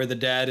to it where the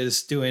dad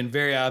is doing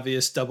very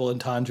obvious double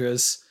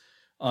entendres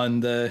on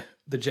the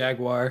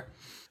Jaguar.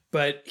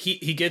 But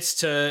he gets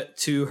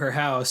to her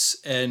house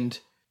and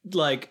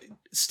like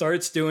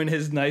starts doing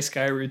his nice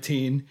guy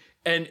routine,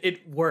 and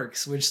it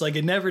works, which like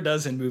it never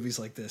does in movies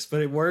like this,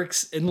 but it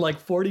works in like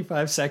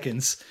 45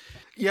 seconds.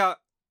 Yeah,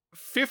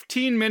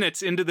 15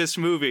 minutes into this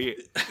movie,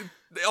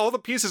 all the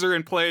pieces are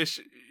in place.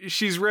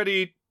 She's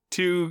ready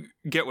to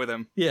get with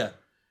him. Yeah.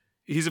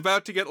 He's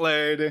about to get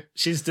laid.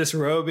 She's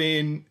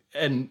disrobing,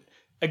 and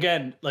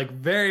again, like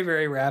very,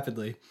 very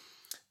rapidly.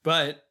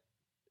 But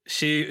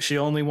she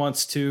only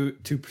wants to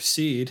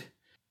proceed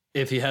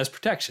if he has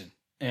protection.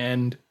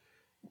 And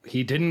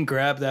he didn't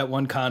grab that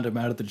one condom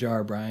out of the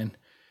jar, Brian.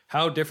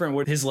 How different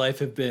would his life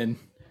have been?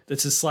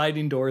 That's a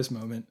sliding doors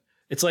moment.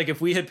 It's like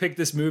if we had picked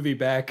this movie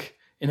back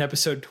in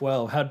episode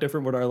 12, how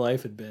different would our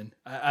life have been?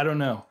 I don't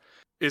know.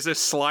 Is a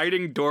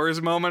sliding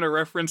doors moment a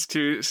reference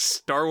to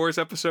Star Wars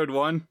Episode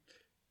 1?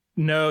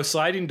 No,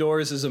 Sliding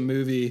Doors is a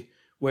movie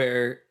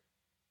where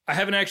I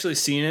haven't actually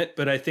seen it,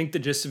 but I think the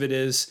gist of it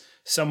is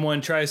someone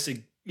tries to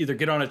either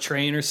get on a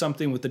train or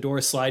something with the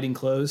door sliding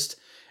closed.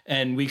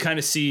 And we kind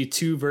of see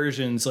two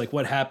versions, like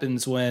what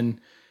happens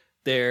when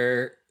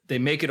they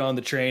make it on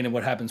the train and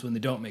what happens when they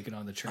don't make it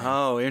on the train.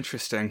 Oh,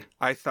 interesting.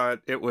 I thought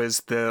it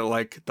was the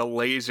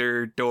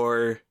laser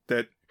door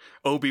that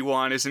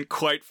Obi-Wan isn't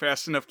quite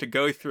fast enough to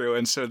go through,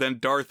 and so then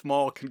Darth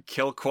Maul can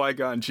kill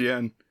Qui-Gon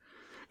Jinn.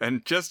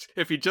 And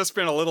if he'd just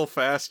been a little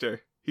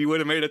faster, he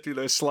would have made it through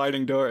those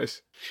sliding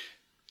doors.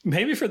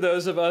 Maybe for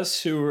those of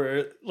us who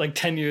were like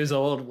 10 years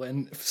old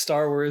when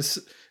Star Wars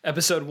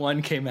Episode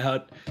 1 came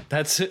out,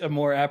 that's a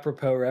more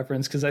apropos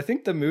reference, because I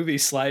think the movie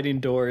Sliding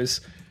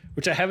Doors,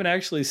 which I haven't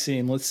actually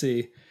seen, let's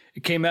see,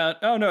 it came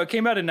out in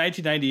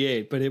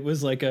 1998, but it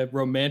was like a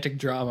romantic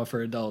drama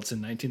for adults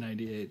in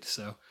 1998,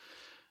 so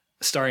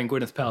starring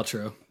Gwyneth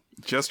Paltrow.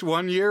 Just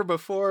 1 year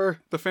before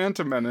The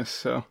Phantom Menace,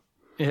 so.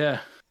 Yeah.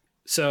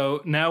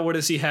 So now what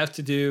does he have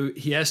to do?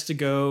 He has to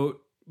go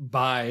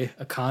buy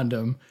a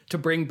condom to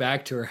bring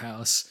back to her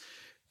house.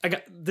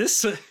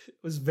 This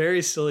was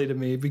very silly to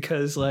me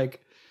because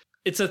like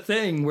it's a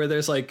thing where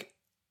there's like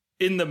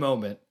in the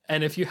moment,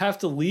 and if you have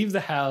to leave the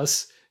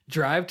house,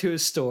 drive to a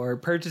store,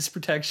 purchase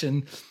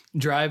protection,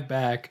 drive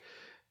back,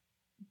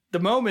 the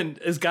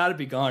moment has got to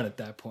be gone at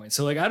that point.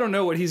 So like I don't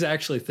know what he's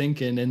actually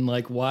thinking and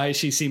like why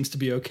she seems to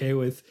be okay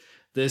with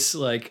this.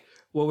 Like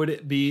what would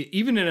it be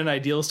even in an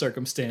ideal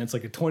circumstance,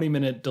 like a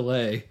 20-minute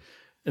delay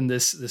in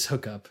this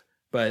hookup?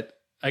 But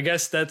I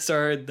guess that's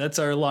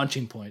our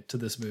launching point to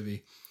this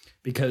movie,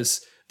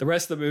 because the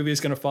rest of the movie is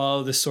going to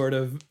follow this sort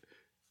of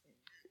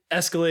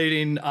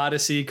escalating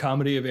Odyssey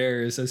comedy of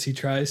errors as he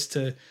tries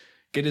to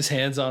get his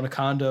hands on a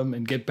condom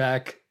and get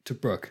back to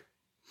Brooke.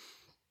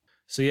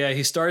 So yeah,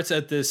 he starts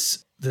at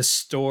this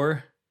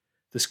store,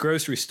 this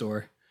grocery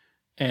store.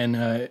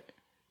 And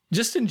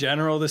just in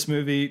general, this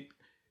movie,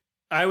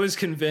 I was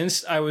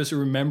convinced I was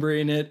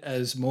remembering it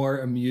as more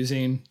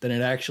amusing than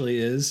it actually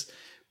is.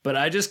 But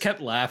I just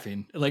kept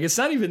laughing. Like, it's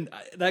not even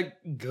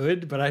that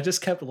good, but I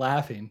just kept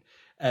laughing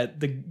at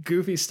the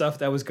goofy stuff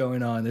that was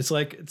going on. It's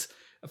like, it's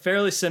a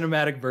fairly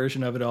cinematic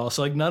version of it all.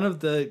 So like none of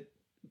the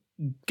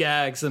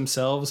gags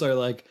themselves are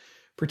like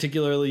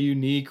particularly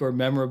unique or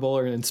memorable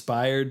or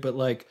inspired, but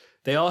like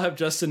they all have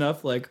just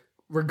enough like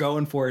we're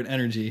going for it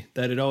energy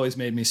that it always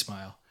made me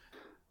smile.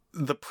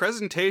 The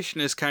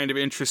presentation is kind of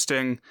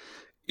interesting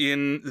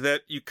in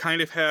that you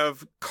kind of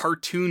have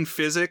cartoon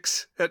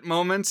physics at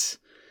moments.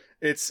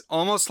 It's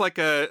almost like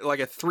a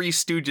Three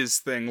Stooges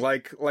thing,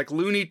 like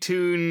Looney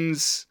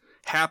Tunes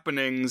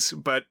happenings,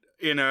 but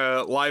in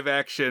a live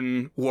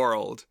action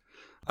world.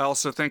 I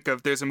also think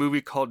of, there's a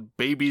movie called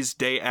Baby's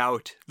Day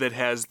Out that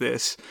has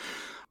this,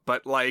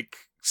 but like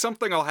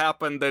something will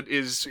happen that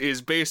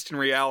is based in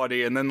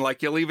reality, and then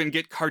like you'll even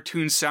get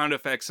cartoon sound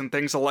effects and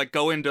things will like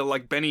go into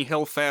like Benny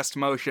Hill fast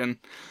motion.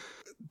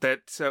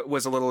 That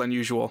was a little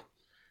unusual.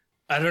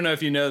 I don't know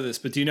if you know this,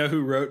 but do you know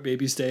who wrote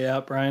Baby's Day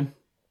Out, Brian?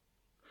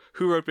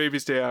 Who wrote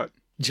Baby's Day Out?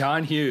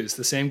 John Hughes,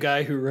 the same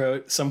guy who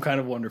wrote Some Kind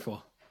of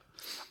Wonderful.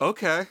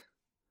 Okay.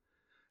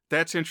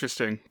 That's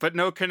interesting, but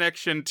no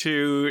connection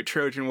to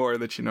Trojan War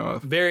that you know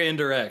of. Very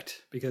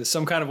indirect, because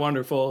Some Kind of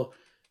Wonderful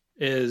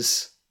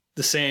is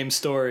the same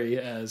story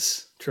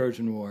as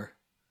Trojan War.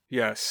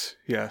 Yes.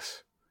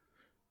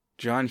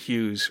 John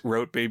Hughes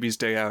wrote Baby's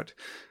Day Out.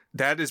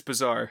 That is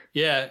bizarre.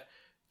 Yeah.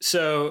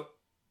 So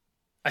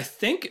I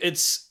think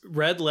it's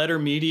Red Letter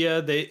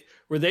Media.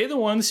 Were they the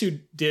ones who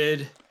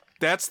did...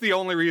 That's the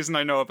only reason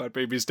I know about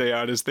Baby's Day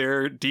Out is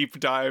their deep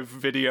dive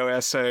video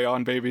essay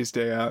on Baby's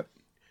Day Out.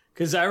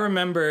 Because I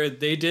remember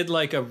they did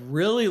like a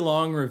really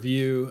long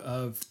review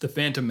of The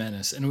Phantom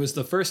Menace. And it was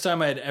the first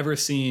time I had ever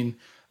seen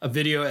a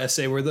video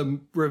essay where the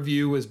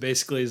review was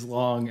basically as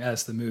long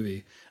as the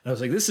movie. And I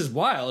was like, this is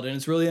wild and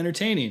it's really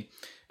entertaining.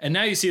 And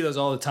now you see those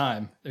all the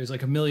time. There's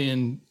like a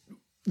million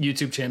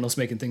YouTube channels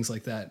making things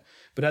like that.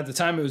 But at the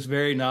time it was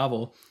very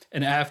novel.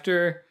 And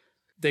after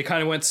they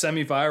kind of went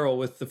semi-viral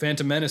with the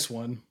Phantom Menace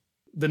one,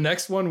 the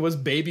next one was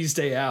Baby's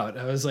Day Out.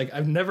 I was like,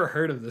 I've never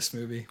heard of this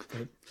movie.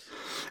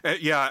 But...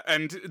 yeah,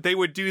 and they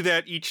would do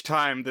that each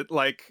time, that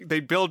like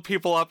they'd build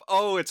people up.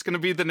 Oh, it's going to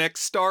be the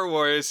next Star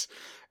Wars,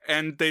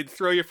 and they'd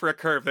throw you for a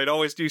curve. They'd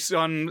always do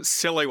some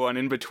silly one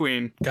in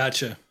between.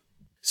 Gotcha.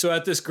 So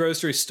at this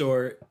grocery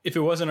store, if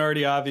it wasn't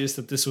already obvious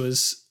that this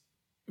was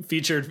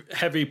featured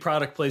heavy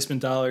product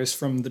placement dollars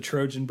from the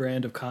Trojan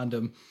brand of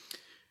condom,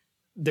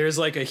 there's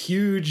like a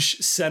huge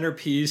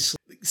centerpiece.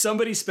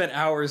 Somebody spent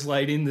hours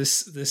lighting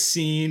this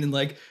scene and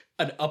like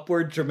an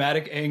upward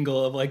dramatic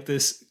angle of like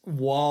this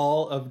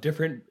wall of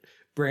different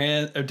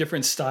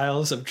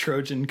styles of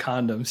Trojan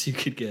condoms you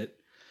could get.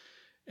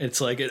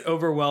 It's like an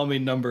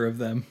overwhelming number of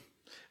them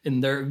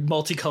in their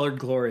multicolored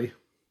glory.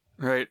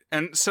 Right.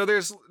 And so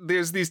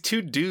there's these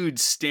two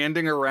dudes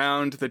standing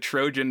around the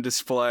Trojan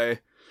display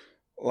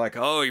like,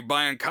 oh, you're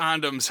buying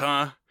condoms,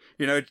 huh?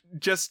 You know,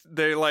 just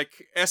they're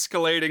like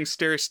escalating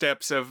stair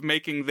steps of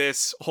making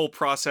this whole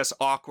process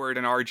awkward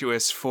and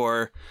arduous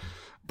for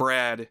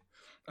Brad.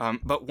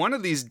 But one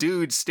of these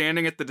dudes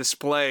standing at the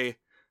display,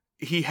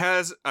 he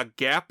has a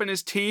gap in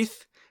his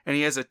teeth and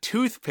he has a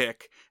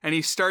toothpick and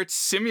he starts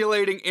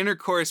simulating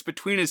intercourse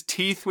between his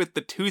teeth with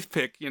the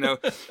toothpick, you know,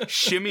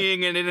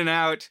 shimmying it in and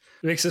out.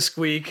 Makes a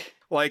squeak.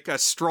 Like a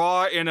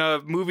straw in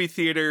a movie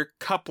theater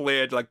cup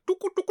lid, like...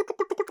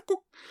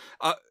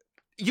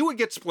 you would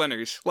get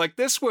splinters. Like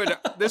this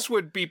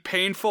would be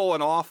painful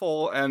and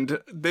awful, and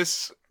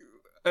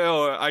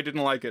I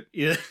didn't like it.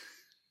 Yeah.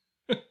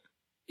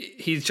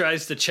 He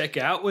tries to check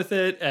out with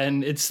it,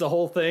 and it's the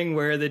whole thing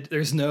where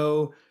there's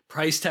no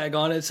price tag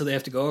on it, so they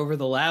have to go over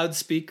the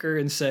loudspeaker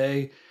and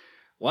say,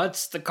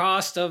 what's the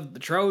cost of the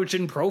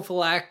Trojan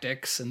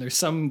prophylactics? And there's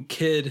some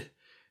kid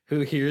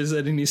who hears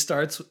it and he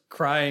starts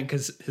crying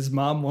because his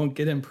mom won't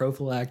get him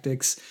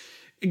prophylactics.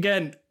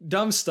 Again,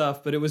 dumb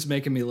stuff, but it was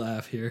making me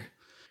laugh here.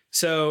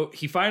 So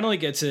he finally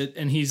gets it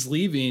and he's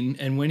leaving.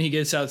 And when he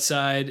gets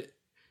outside,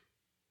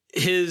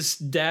 his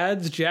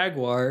dad's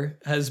Jaguar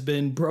has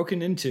been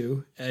broken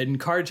into and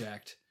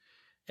carjacked.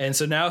 And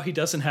so now he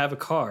doesn't have a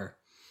car.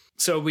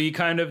 So we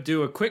kind of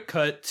do a quick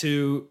cut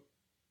to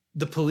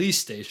the police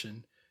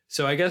station.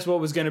 So I guess what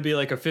was going to be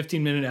like a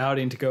 15-minute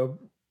outing to go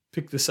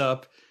pick this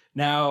up.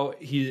 Now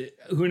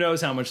who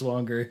knows how much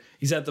longer.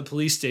 He's at the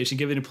police station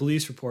giving a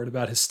police report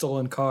about his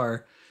stolen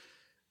car.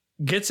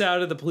 Gets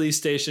out of the police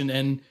station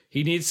and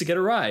he needs to get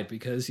a ride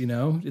because, you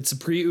know, it's a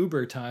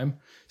pre-Uber time.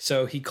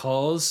 So he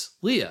calls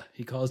Leah.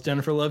 He calls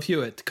Jennifer Love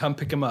Hewitt to come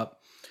pick him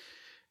up.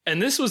 And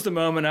this was the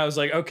moment I was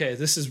like, okay,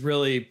 this is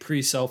really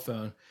pre-cell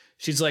phone.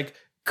 She's like,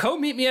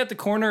 come meet me at the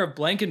corner of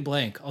blank and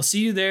blank. I'll see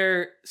you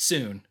there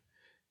soon.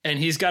 And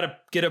he's got to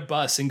get a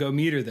bus and go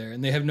meet her there.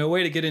 And they have no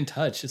way to get in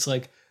touch. It's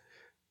like,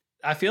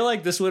 I feel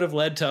like this would have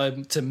led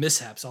to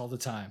mishaps all the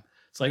time.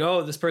 It's like,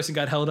 oh, this person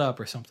got held up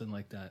or something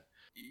like that.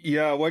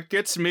 Yeah, what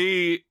gets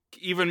me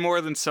even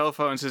more than cell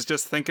phones is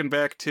just thinking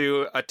back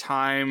to a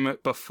time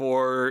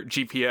before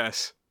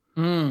GPS.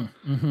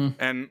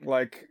 And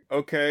like,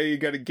 okay, you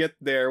got to get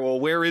there. Well,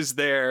 where is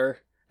there?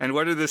 And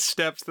what are the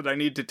steps that I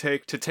need to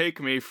take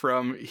me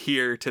from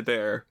here to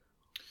there?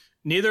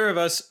 Neither of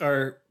us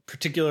are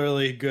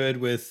particularly good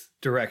with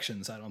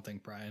directions, I don't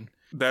think, Brian.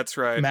 That's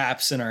right.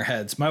 Maps in our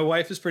heads. My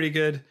wife is pretty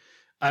good.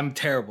 I'm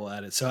terrible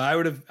at it. So I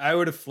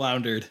would have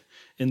floundered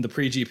in the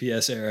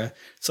pre-GPS era.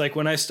 It's like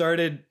when I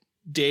started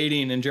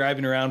dating and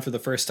driving around for the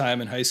first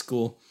time in high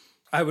school,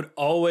 I would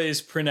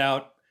always print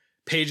out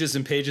pages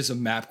and pages of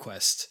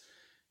MapQuest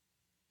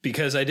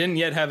because I didn't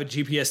yet have a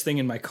GPS thing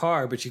in my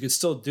car, but you could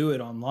still do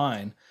it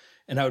online.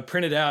 And I would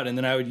print it out and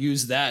then I would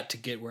use that to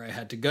get where I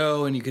had to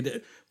go. And you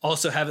could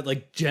also have it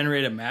like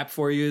generate a map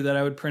for you that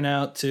I would print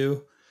out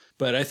too.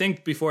 But I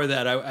think before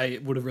that, I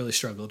would have really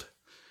struggled.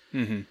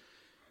 Mm-hmm.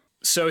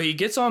 So he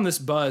gets on this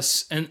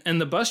bus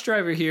and the bus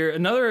driver here,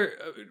 another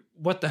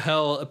what the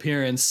hell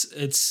appearance.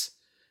 It's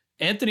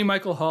Anthony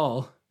Michael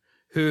Hall,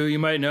 who you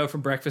might know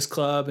from Breakfast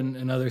Club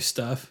and other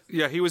stuff.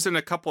 Yeah, he was in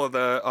a couple of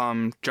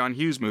the John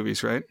Hughes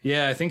movies, right?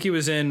 Yeah, I think he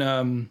was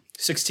in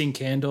 16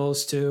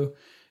 Candles too.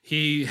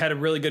 He had a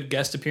really good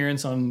guest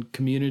appearance on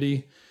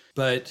Community,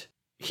 but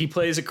he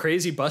plays a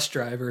crazy bus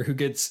driver who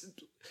gets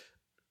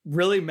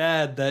really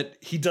mad that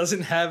he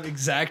doesn't have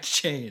exact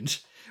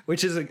change,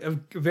 which is a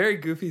very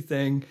goofy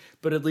thing,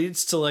 but it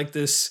leads to like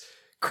this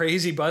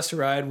crazy bus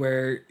ride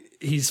where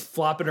he's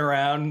flopping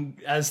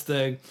around as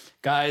the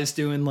guy's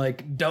doing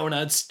like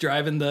donuts,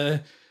 driving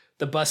the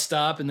bus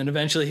stop. And then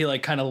eventually he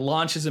like kind of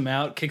launches him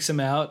out, kicks him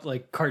out,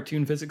 like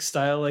cartoon physics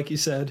style, like you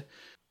said.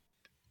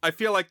 I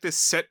feel like this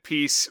set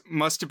piece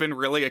must have been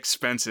really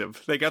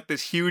expensive. They got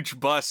this huge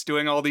bus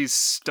doing all these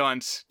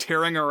stunts,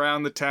 tearing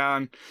around the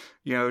town,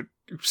 you know,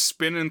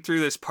 spinning through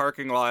this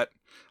parking lot.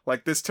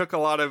 Like, this took a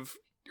lot of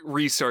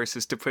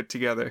resources to put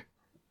together.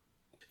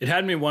 It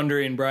had me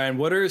wondering, Brian,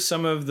 what are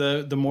some of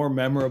the more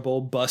memorable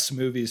bus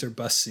movies or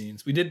bus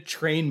scenes? We did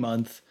Train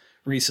Month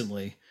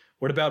recently.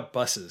 What about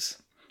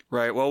buses?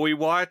 Right. Well, we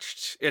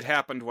watched It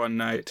Happened One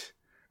Night,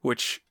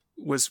 which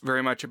was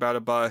very much about a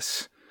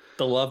bus.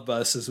 The Love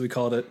Bus, as we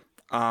called it.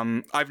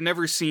 I've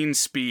never seen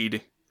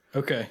Speed.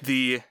 Okay.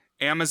 The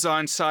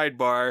Amazon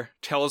sidebar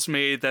tells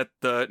me that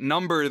the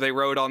number they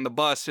wrote on the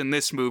bus in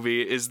this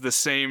movie is the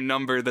same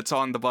number that's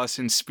on the bus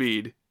in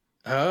Speed.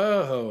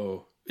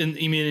 Oh.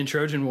 You mean in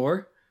Trojan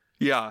War?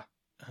 Yeah.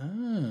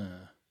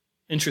 Ah.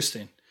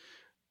 Interesting.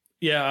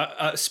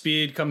 Yeah,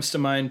 Speed comes to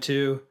mind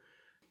too.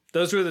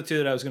 Those were the two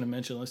that I was going to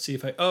mention. Let's see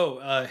if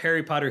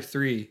Harry Potter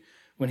 3,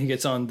 when he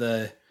gets on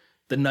the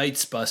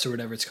Knight's bus or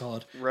whatever it's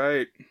called.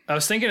 Right. I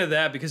was thinking of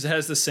that because it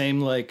has the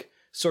same like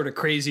sort of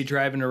crazy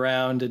driving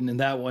around, and in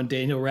that one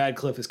Daniel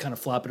Radcliffe is kind of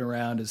flopping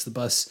around as the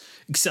bus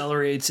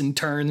accelerates and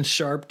turns,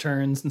 sharp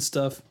turns and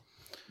stuff.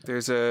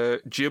 There's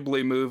a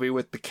Ghibli movie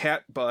with the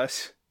cat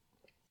bus.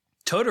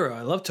 Totoro.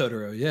 I love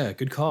Totoro. Yeah,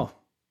 good call.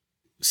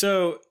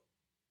 So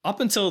up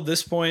until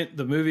this point,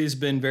 the movie's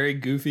been very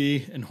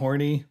goofy and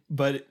horny,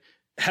 but it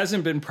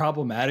hasn't been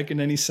problematic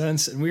in any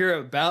sense. And we are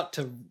about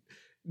to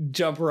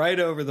jump right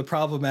over the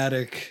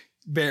problematic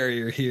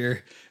barrier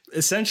here.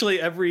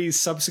 Essentially, every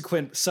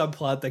subsequent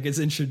subplot that gets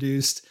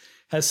introduced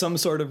has some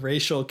sort of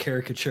racial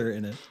caricature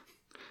in it.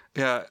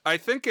 Yeah, I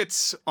think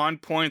it's on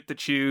point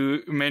that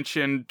you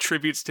mentioned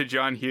tributes to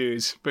John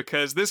Hughes,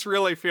 because this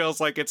really feels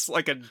like it's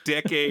like a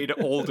decade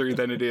older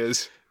than it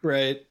is.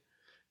 Right.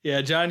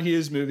 Yeah, John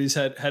Hughes movies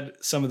had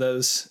some of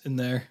those in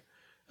there.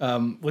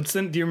 Do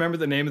you remember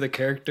the name of the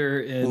character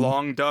in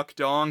Long Duck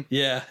Dong?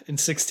 Yeah, in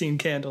 16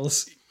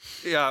 Candles.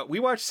 Yeah, we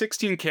watched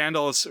 16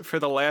 Candles for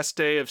the last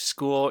day of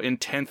school in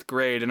 10th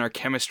grade in our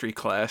chemistry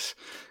class.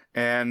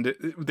 And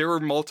there were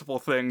multiple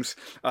things.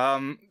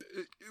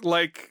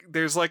 Like,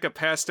 there's like a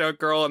passed out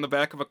girl in the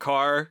back of a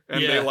car,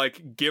 and they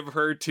like give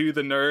her to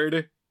the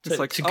nerd. It's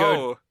like, to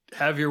go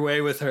have your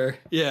way with her.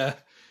 Yeah.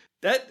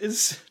 That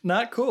is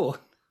not cool.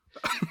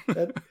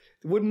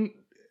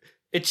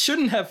 It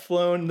shouldn't have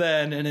flown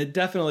then, and it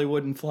definitely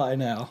wouldn't fly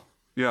now.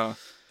 Yeah.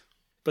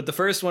 But the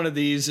first one of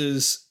these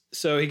is,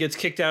 so he gets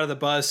kicked out of the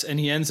bus and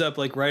he ends up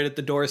like right at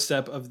the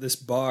doorstep of this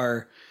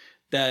bar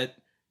that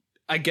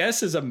I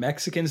guess is a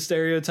Mexican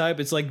stereotype.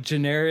 It's like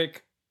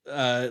generic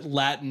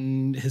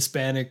Latin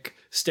Hispanic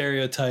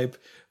stereotype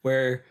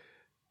where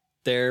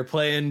they're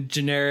playing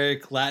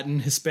generic Latin,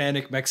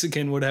 Hispanic,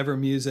 Mexican, whatever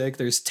music.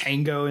 There's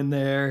tango in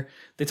there.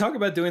 They talk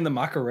about doing the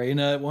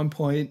Macarena at one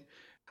point.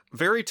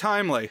 Very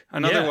timely.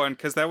 Another one,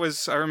 because that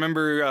was, I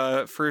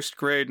remember first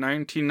grade,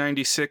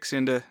 1996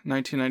 into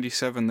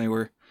 1997, they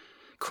were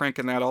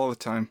cranking that all the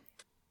time.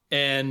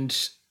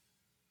 And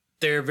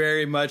they're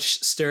very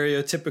much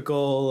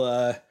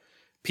stereotypical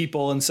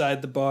people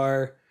inside the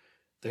bar.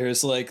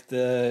 There's like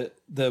the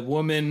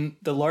woman,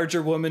 the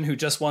larger woman who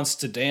just wants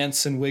to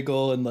dance and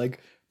wiggle and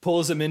like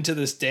pulls him into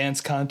this dance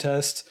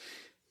contest.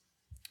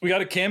 We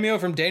got a cameo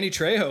from Danny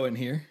Trejo in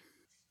here.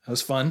 That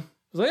was fun.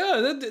 I was like,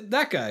 oh,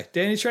 that guy,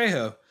 Danny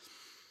Trejo.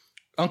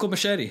 Uncle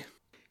Machete.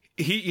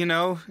 He,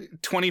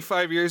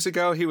 25 years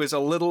ago, he was a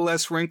little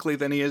less wrinkly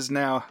than he is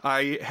now.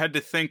 I had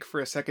to think for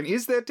a second,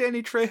 is that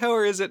Danny Trejo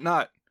or is it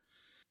not?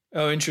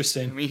 Oh, I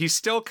interesting. mean, he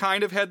still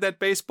kind of had that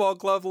baseball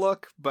glove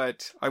look,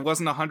 but I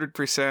wasn't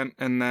 100%.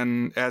 And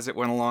then as it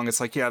went along, it's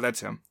like, yeah,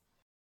 that's him.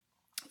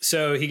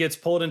 So he gets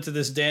pulled into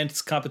this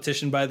dance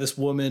competition by this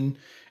woman,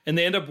 and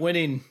they end up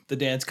winning the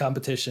dance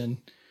competition.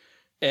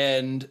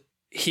 And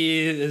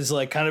he is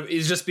like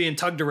he's just being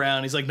tugged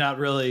around. He's like not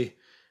really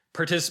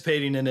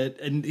participating in it.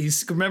 And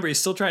he's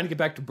still trying to get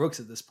back to Brooks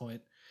at this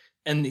point.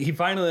 And he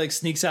finally like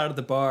sneaks out of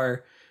the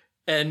bar,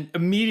 and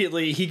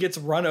immediately he gets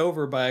run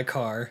over by a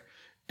car.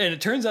 And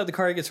it turns out the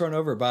car he gets run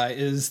over by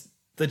is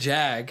the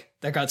Jag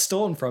that got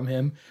stolen from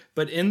him.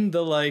 But in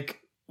the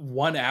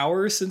 1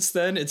 hour since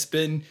then, it's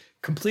been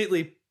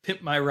completely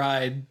Pimp My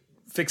Ride,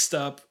 fixed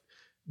up,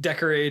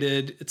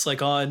 decorated. It's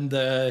on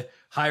the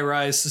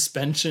high-rise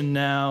suspension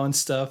now and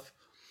stuff.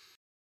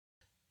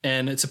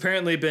 And it's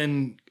apparently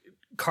been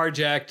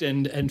carjacked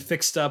and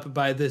fixed up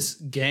by this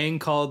gang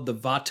called the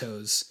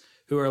Vatos,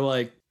 who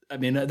are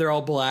they're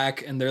all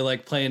black, and they're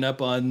playing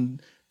up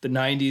on the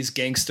 90s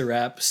gangster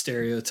rap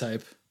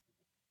stereotype.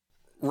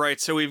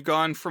 Right, so we've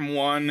gone from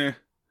one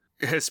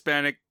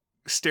Hispanic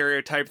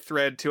stereotype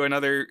thread to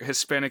another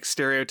Hispanic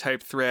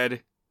stereotype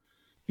thread.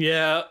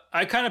 Yeah,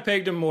 I kind of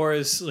pegged them more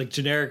as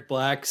generic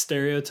black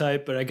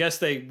stereotype, but I guess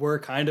they were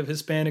kind of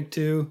Hispanic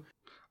too.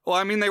 Well,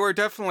 I mean, they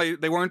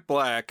weren't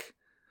black.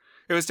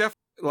 It was definitely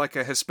like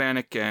a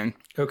Hispanic gang.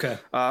 Okay.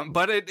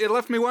 But it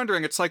left me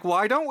wondering, it's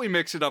why don't we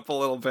mix it up a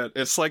little bit?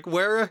 It's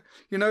where,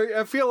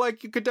 I feel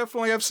like you could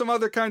definitely have some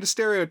other kind of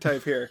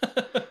stereotype here.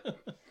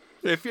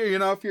 If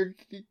you're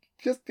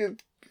just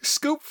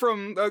scoop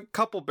from a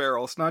couple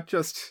barrels, not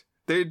just,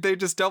 they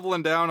just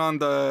doubling down on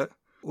the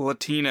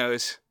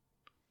Latinos.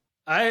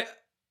 I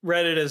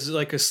read it as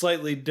a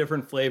slightly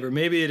different flavor.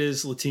 Maybe it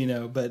is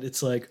Latino, but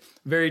it's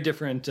very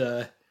different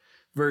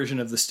version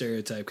of the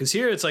stereotype. Because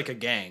here it's a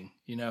gang,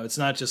 it's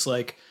not just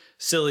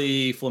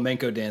silly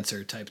flamenco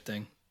dancer type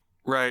thing.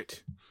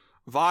 Right.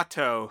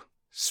 Vato,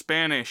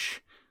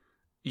 Spanish,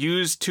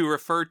 used to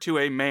refer to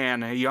a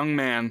man, a young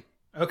man.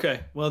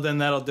 Okay, well then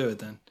that'll do it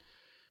then.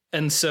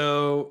 And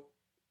so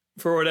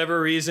for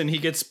whatever reason, he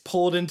gets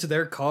pulled into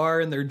their car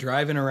and they're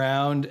driving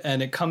around,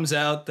 and it comes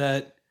out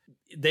that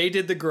they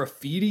did the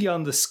graffiti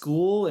on the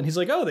school, and he's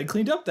like, oh, they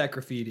cleaned up that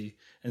graffiti.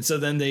 And so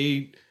then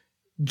they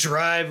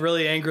drive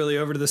really angrily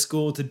over to the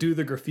school to do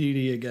the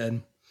graffiti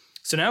again.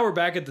 So now we're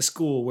back at the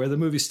school where the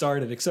movie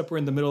started, except we're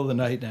in the middle of the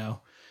night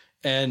now.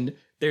 And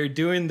they're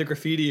doing the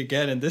graffiti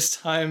again. And this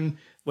time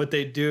what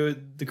they do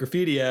the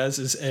graffiti as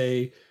is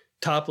a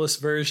topless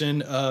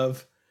version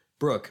of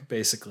Brooke,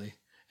 basically.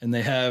 And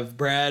they have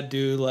Brad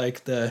do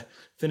the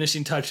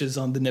finishing touches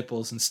on the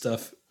nipples and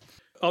stuff.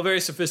 All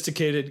very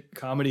sophisticated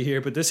comedy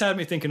here, but this had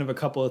me thinking of a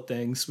couple of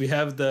things. We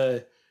have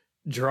the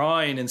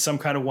drawing in Some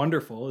Kind of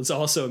Wonderful. It's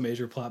also a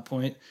major plot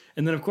point.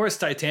 And then, of course,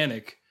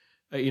 Titanic.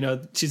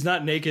 She's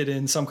not naked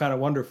in Some Kind of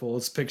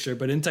Wonderful's picture,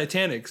 but in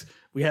Titanic's,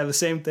 we have the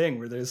same thing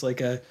where there's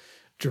a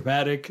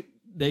dramatic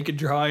naked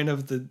drawing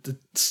of the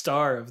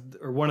star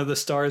or one of the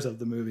stars of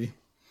the movie.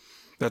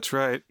 That's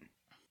right.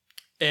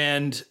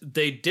 And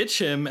they ditch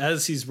him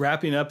as he's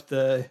wrapping up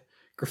the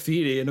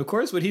graffiti. And of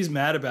course, what he's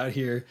mad about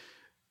here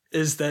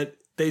is that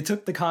they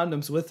took the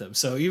condoms with him.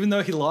 So even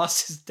though he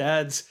lost his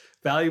dad's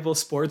valuable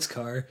sports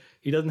car,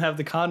 he doesn't have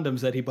the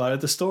condoms that he bought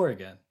at the store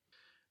again.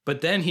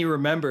 But then he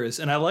remembers,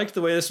 and I liked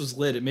the way this was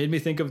lit. It made me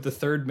think of The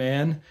Third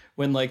Man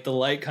when the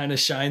light kind of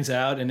shines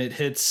out and it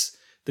hits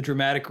the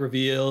dramatic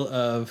reveal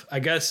of, I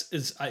guess,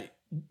 is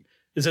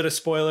it a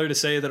spoiler to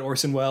say that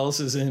Orson Welles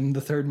is in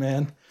The Third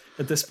Man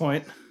at this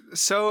point?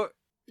 So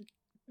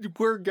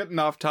we're getting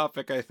off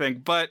topic, I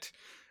think, but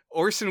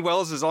Orson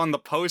Welles is on the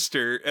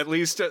poster, at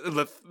least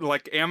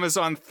the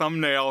Amazon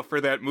thumbnail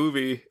for that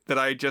movie that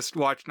I just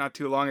watched not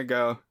too long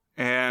ago.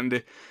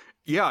 And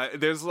yeah,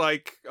 there's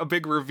a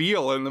big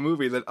reveal in the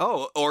movie that,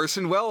 oh,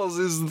 Orson Welles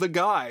is the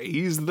guy.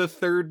 He's the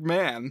third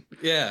man.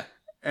 Yeah.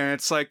 And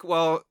it's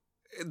well,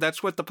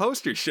 that's what the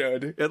poster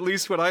showed, at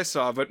least what I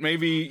saw. But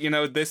maybe,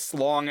 this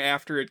long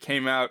after it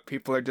came out,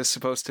 people are just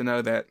supposed to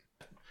know that.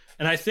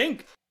 And I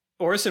think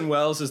Orson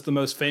Welles is the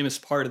most famous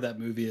part of that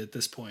movie at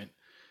this point.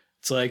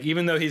 It's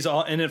even though he's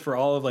all in it for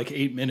all of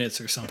 8 minutes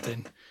or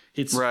something,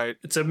 it's right.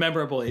 It's a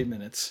memorable 8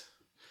 minutes.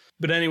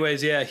 But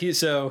anyways, yeah,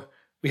 so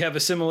we have a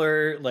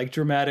similar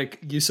dramatic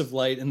use of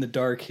light in the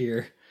dark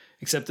here,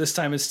 except this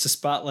time it's to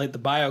spotlight the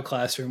bio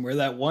classroom where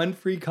that one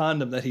free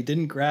condom that he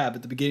didn't grab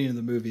at the beginning of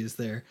the movie is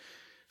there.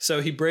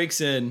 So he breaks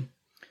in, and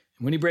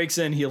when he breaks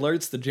in, he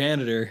alerts the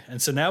janitor.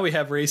 And so now we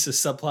have racist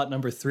subplot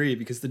number 3,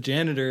 because the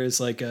janitor is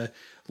a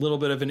little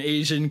bit of an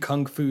Asian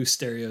kung fu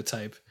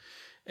stereotype.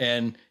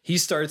 And he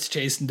starts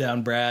chasing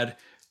down Brad.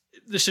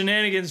 The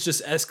shenanigans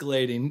just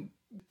escalating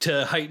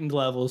to heightened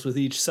levels with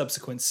each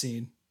subsequent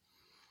scene.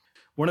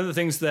 One of the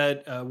things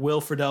that Will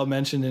Friedle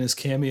mentioned in his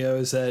cameo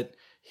is that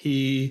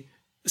he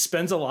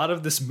spends a lot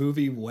of this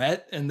movie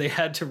wet, and they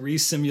had to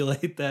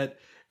re-simulate that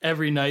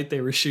every night they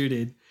were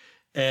shooting.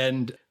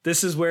 And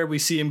this is where we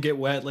see him get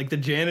wet. Like the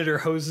janitor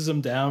hoses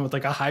him down with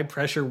like a high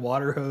pressure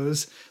water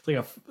hose,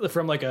 like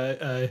from like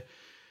a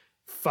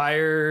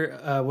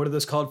fire. What are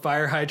those called?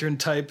 Fire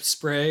hydrant type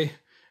spray.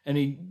 And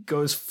he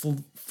goes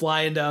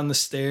flying down the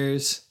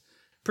stairs.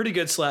 Pretty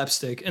good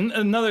slapstick. And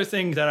another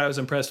thing that I was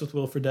impressed with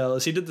Will Friedle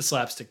is he did the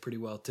slapstick pretty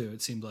well too.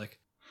 It seemed like.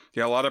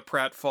 Yeah, a lot of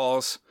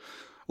pratfalls.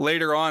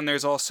 Later on,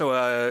 there's also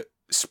a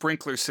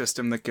sprinkler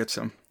system that gets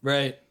him.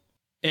 Right.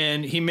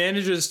 And he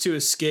manages to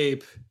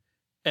escape.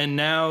 And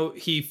now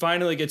he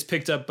finally gets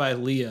picked up by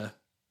Leah.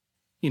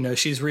 You know,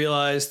 she's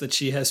realized that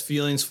she has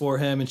feelings for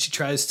him, and she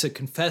tries to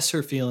confess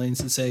her feelings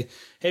and say,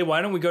 hey,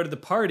 why don't we go to the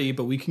party,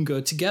 but we can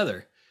go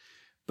together.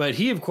 But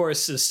he, of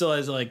course, still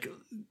has like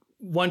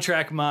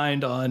one-track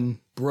mind on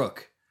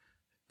Brooke.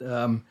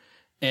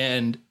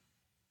 And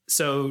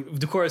so,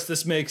 of course,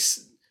 this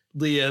makes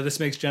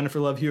Jennifer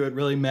Love Hewitt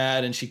really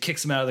mad, and she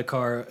kicks him out of the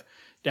car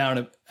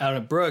out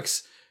at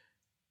Brooke's.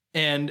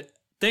 And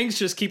things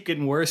just keep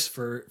getting worse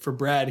for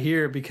Brad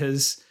here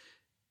because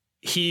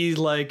he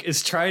like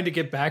is trying to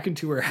get back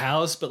into her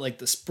house, but like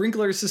the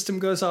sprinkler system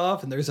goes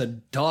off and there's a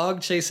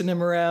dog chasing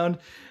him around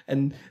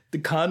and the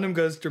condom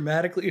goes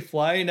dramatically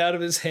flying out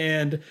of his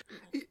hand.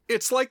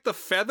 It's like the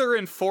feather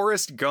in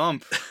Forrest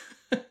Gump.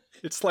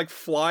 It's like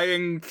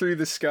flying through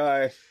the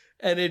sky.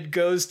 And it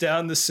goes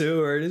down the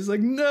sewer and he's like,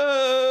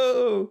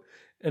 no.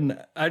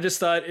 And I just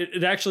thought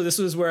it actually, this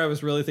was where I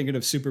was really thinking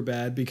of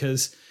Superbad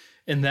because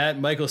in that,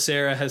 Michael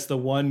Cera has the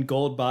one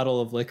gold bottle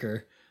of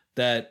liquor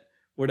that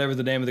whatever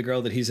the name of the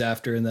girl that he's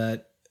after and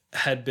that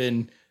had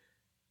been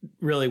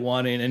really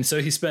wanting. And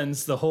so he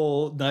spends the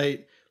whole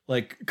night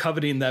like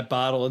coveting that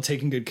bottle and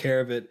taking good care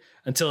of it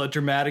until it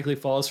dramatically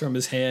falls from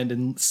his hand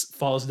and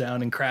falls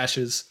down and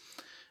crashes.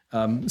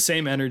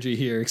 Same energy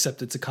here,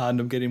 except it's a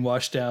condom getting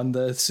washed down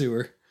the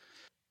sewer.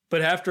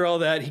 But after all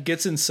that, he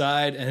gets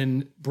inside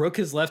and Brooke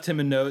has left him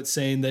a note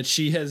saying that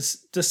she has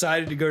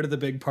decided to go to the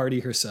big party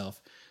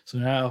herself. So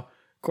now,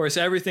 of course,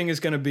 everything is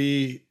going to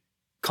be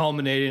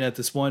culminating at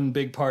this one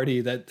big party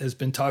that has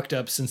been talked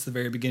up since the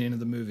very beginning of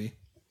the movie.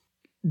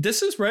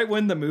 This is right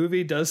when the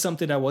movie does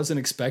something I wasn't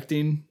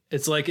expecting.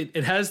 It's like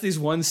it has these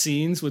one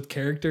scenes with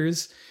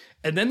characters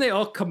and then they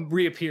all come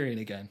reappearing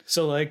again.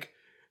 So like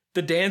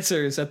the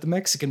dancers at the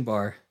Mexican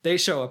bar, they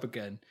show up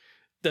again.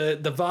 The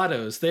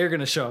Vados, they're going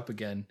to show up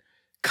again.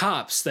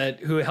 Cops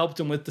who helped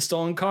him with the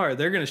stolen car,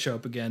 they're going to show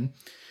up again.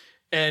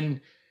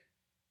 And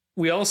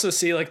we also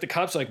see like the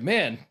cops like,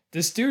 man,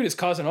 this dude is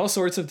causing all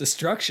sorts of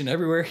destruction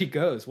everywhere he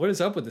goes. What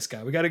is up with this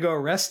guy? We got to go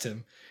arrest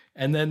him.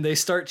 And then they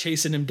start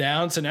chasing him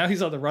down. So now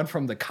he's on the run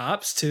from the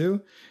cops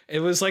too.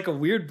 It was like a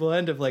weird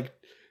blend of like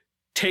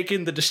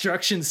taking the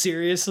destruction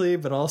seriously,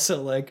 but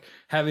also like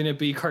having it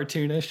be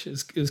cartoonish.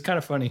 It was kind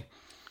of funny.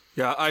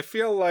 Yeah, I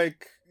feel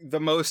like the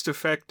most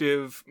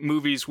effective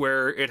movies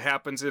where it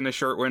happens in a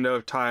short window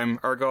of time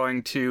are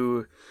going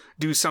to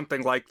do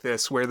something like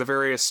this, where the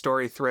various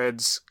story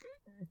threads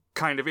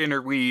kind of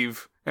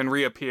interweave and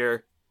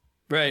reappear.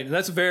 Right.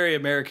 That's very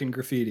American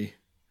Graffiti.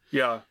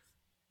 Yeah.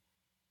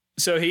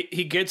 So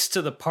he gets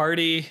to the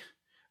party.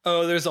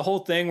 Oh, there's a whole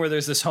thing where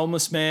there's this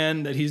homeless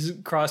man that he's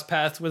crossed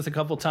paths with a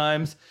couple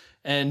times,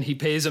 and he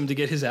pays him to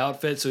get his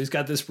outfit. So he's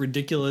got this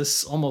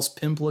ridiculous, almost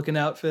pimp-looking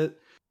outfit.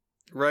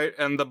 Right,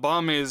 and the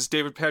bum is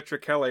David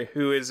Patrick Kelly,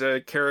 who is a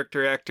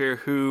character actor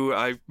who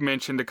I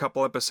mentioned a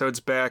couple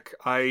episodes back.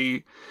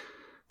 I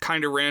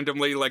kind of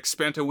randomly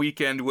spent a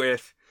weekend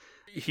with.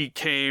 He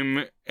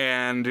came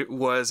and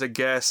was a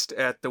guest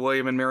at the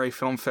William and Mary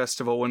Film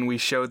Festival when we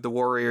showed The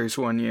Warriors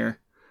one year.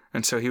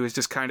 And so he was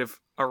just kind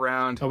of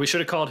around. Oh, we should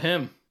have called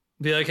him.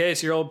 Be like, hey,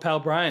 it's your old pal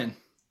Brian.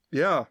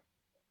 Yeah.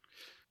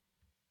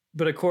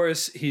 But of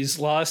course, he's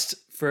lost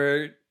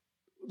for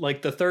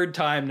the third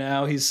time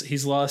now.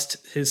 He's lost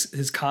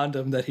his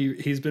condom that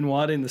he's been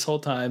wanting this whole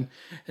time.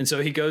 And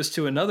so he goes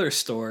to another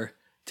store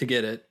to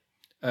get it.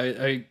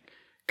 A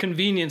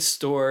convenience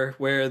store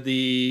where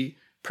the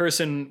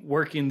person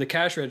working the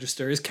cash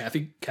register is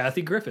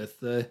Kathy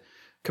Griffith, the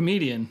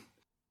comedian.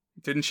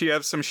 Didn't she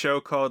have some show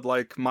called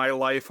My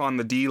Life on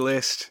the D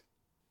List?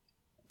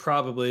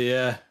 Probably,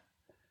 yeah.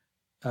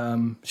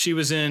 She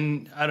was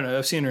in, I don't know,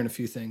 I've seen her in a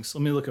few things.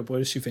 Let me look up,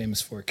 what is she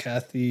famous for?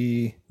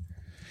 Kathy.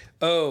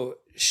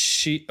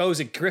 Is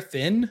it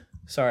Griffin?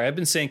 Sorry, I've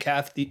been saying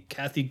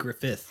Kathy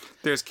Griffith.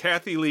 There's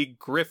Kathy Lee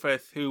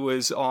Griffith, who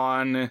was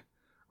on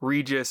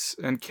Regis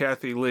and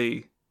Kathy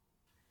Lee.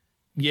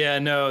 Yeah,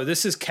 no,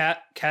 this is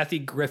Kathy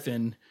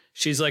Griffin.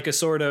 She's like a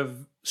sort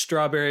of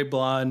strawberry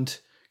blonde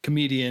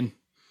comedian.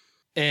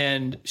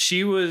 And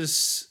she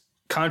was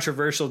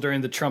controversial during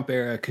the Trump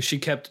era because she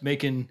kept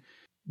making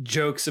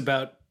jokes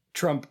about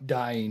Trump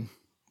dying.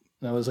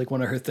 That was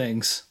one of her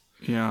things.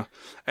 Yeah.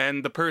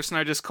 And the person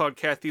I just called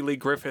Kathy Lee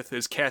Griffith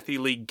is Kathy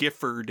Lee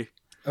Gifford.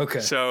 Okay.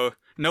 So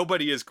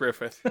nobody is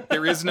Griffith.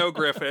 There is no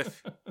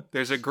Griffith.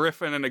 There's a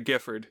Griffin and a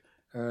Gifford.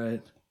 All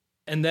right.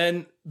 And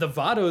then the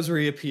Vados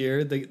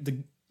reappear,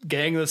 the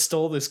gang that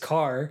stole this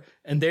car,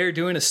 and they're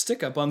doing a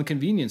stick-up on the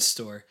convenience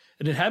store.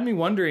 And it had me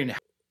wondering,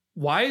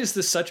 why is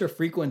this such a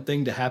frequent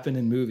thing to happen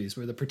in movies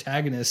where the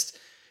protagonist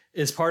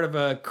is part of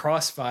a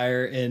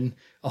crossfire in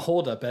a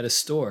holdup at a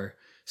store.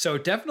 So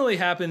it definitely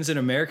happens in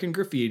American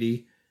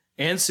Graffiti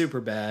and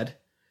Superbad.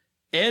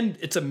 And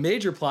it's a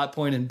major plot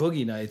point in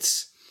Boogie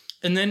Nights.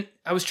 And then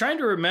I was trying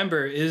to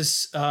remember,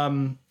 is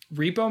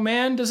Repo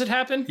Man, does it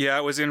happen? Yeah,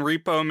 it was in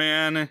Repo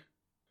Man.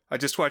 I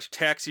just watched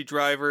Taxi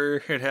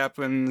Driver. It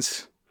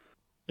happens.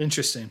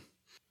 Interesting.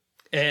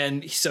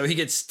 And so he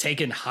gets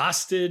taken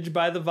hostage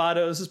by the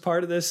Vados as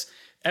part of this.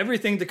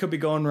 Everything that could be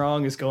going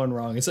wrong is going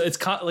wrong. It's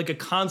like a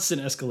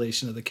constant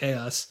escalation of the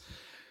chaos.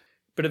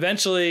 But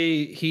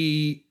eventually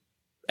he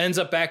ends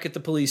up back at the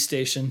police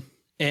station,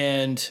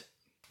 and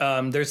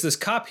there's this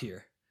cop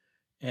here.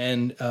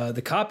 And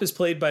the cop is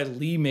played by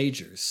Lee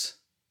Majors.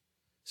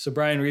 So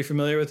Brian, are you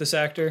familiar with this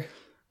actor?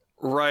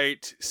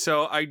 Right.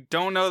 So I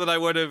don't know that I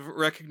would have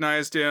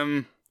recognized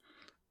him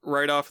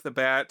right off the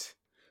bat,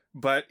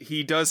 but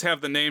he does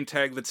have the name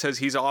tag that says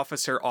he's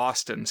Officer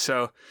Austin.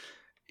 So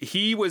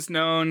he was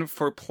known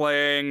for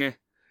playing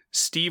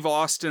Steve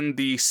Austin,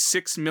 the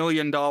 $6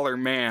 Million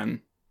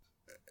Man,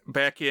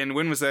 back in,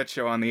 when was that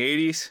show, on the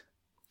 80s?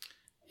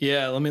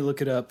 Yeah, let me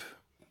look it up.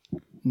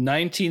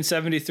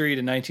 1973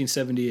 to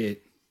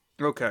 1978.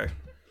 Okay.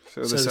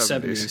 So the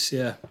 70s.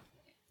 Yeah.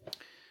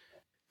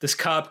 This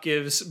cop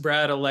gives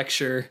Brad a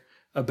lecture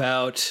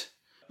about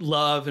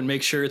love and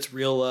make sure it's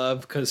real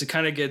love, because it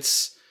kind of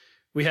gets,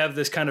 we have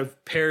this kind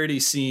of parody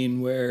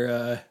scene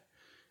where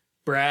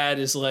Brad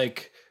is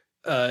like,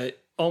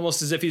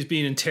 almost as if he's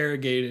being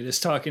interrogated, is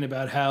talking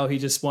about how he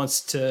just wants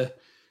to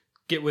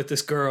get with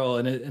this girl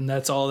and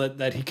that's all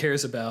that he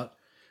cares about.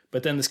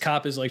 But then this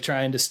cop is like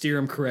trying to steer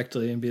him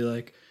correctly and be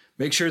like,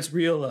 make sure it's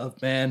real love,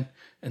 man.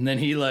 And then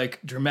he like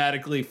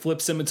dramatically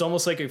flips him. It's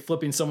almost like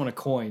flipping someone a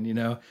coin, you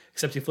know,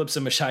 except he flips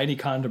him a shiny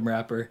condom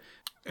wrapper.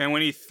 And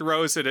when he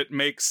throws it, it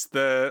makes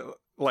the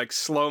like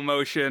slow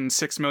motion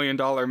 $6 Million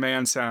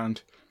Man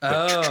sound.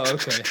 Oh,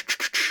 okay.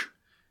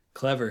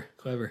 Clever.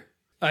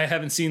 I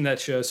haven't seen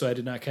that show, so I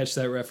did not catch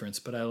that reference,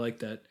 but I like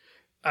that.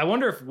 I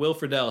wonder if Will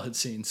Friedle had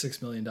seen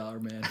 $6 Million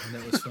Man when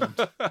that was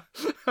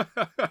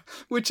filmed.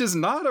 Which is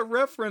not a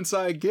reference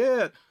I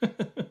get.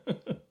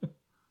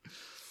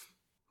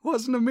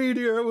 Wasn't a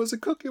meteor, it was a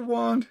cookie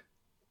wand.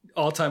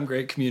 All-time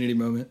great Community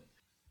moment.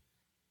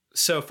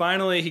 So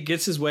finally, he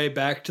gets his way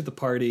back to the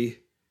party.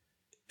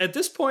 At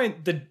this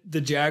point,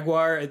 the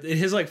Jaguar, it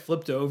has like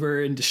flipped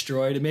over and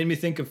destroyed. It made me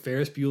think of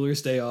Ferris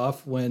Bueller's Day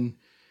Off when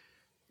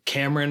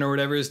Cameron, or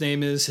whatever his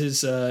name is,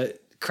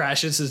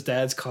 crashes his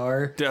dad's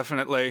car.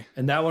 Definitely.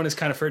 And that one is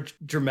kind of for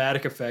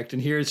dramatic effect.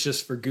 And here it's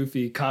just for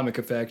goofy comic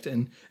effect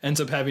and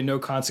ends up having no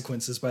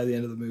consequences by the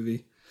end of the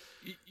movie.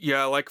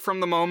 Yeah, like from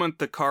the moment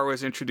the car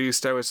was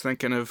introduced, I was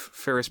thinking of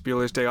Ferris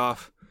Bueller's Day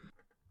Off.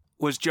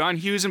 Was John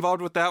Hughes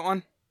involved with that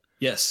one?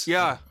 Yes.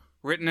 Yeah,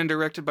 written and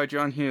directed by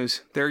John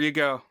Hughes. There you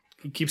go.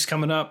 He keeps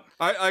coming up.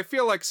 I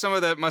feel like some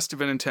of that must have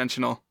been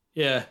intentional.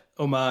 Yeah,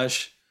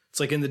 homage. It's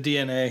like in the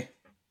DNA.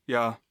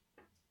 Yeah.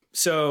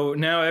 So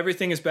now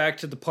everything is back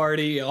to the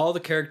party. All the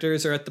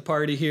characters are at the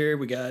party here.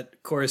 We got,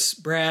 of course,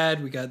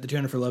 Brad. We got the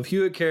Jennifer Love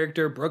Hewitt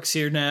character. Brooke's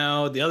here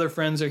now. The other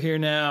friends are here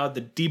now.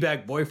 The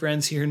D-bag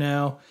boyfriend's here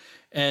now.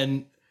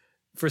 And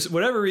for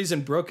whatever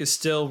reason, Brooke is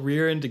still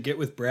rearing to get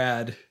with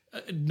Brad.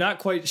 Not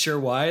quite sure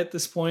why at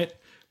this point,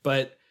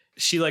 but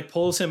she like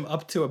pulls him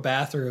up to a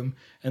bathroom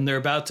and they're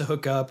about to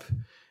hook up.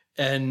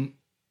 And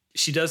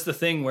she does the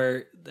thing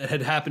where that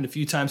had happened a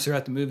few times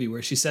throughout the movie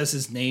where she says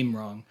his name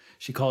wrong.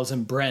 She calls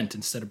him Brent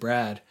instead of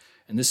Brad.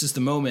 And this is the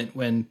moment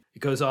when it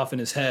goes off in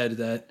his head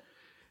that,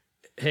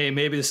 hey,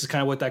 maybe this is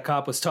kind of what that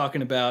cop was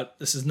talking about.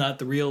 This is not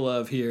the real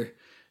love here.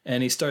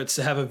 And he starts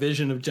to have a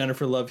vision of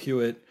Jennifer Love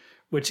Hewitt,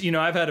 which, you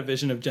know, I've had a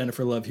vision of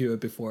Jennifer Love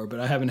Hewitt before, but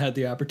I haven't had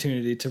the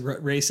opportunity to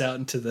race out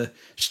into the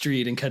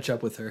street and catch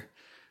up with her,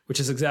 which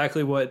is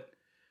exactly what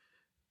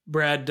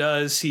Brad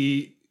does.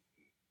 He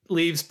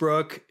leaves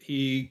Brooke.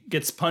 He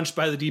gets punched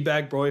by the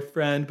D-bag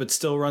boyfriend, but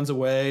still runs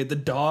away. The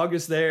dog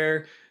is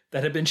there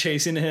that had been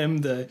chasing him.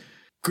 The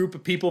group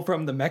of people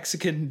from the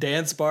Mexican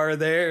dance bar are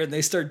there, and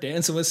they start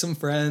dancing with some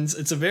friends.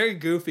 It's a very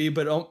goofy,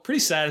 but pretty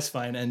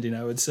satisfying ending,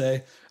 I would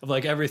say, of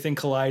like everything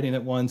colliding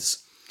at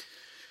once.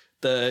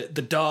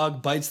 The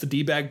dog bites the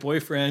D-bag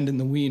boyfriend in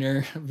the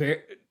wiener.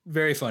 Very,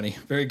 very funny.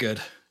 Very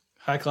good.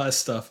 High-class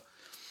stuff.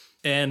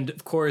 And,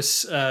 of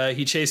course,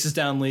 he chases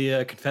down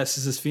Leah,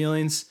 confesses his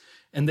feelings,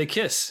 and they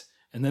kiss.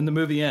 And then the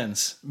movie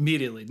ends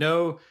immediately.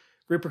 No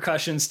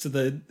repercussions to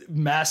the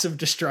massive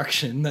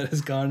destruction that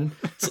has gone.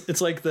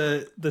 It's like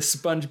the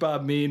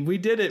SpongeBob meme. We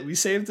did it. We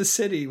saved the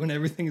city when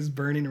everything is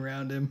burning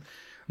around him.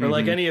 Or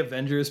like any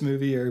Avengers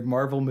movie or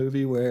Marvel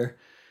movie where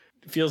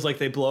it feels like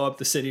they blow up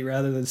the city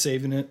rather than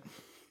saving it.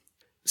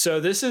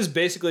 So this is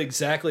basically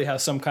exactly how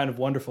Some Kind of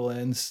Wonderful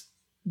ends,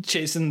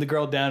 chasing the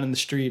girl down in the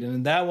street. And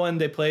in that one,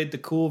 they played the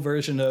cool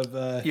version of...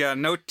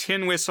 no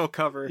tin whistle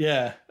cover.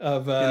 Yeah,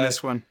 of... in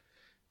this one.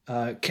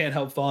 Can't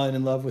Help Falling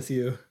in Love with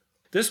You.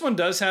 This one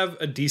does have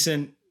a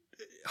decent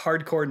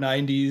hardcore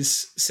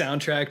 90s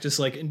soundtrack, just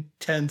like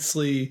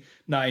intensely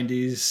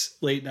 90s,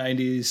 late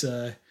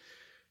 90s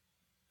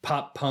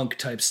pop punk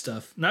type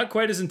stuff. Not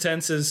quite as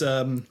intense as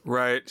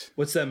right.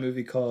 What's that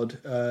movie called?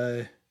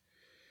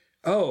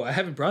 Oh, I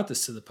haven't brought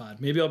this to the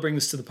pod. Maybe I'll bring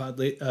this to the pod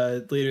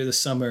later this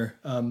summer.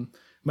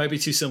 Might be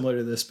too similar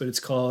to this, but it's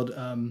called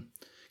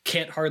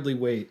Can't Hardly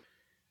Wait,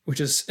 which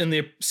is in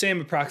the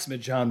same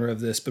approximate genre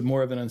of this, but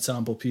more of an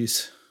ensemble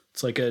piece.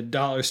 It's like a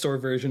dollar store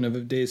version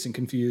of Dazed and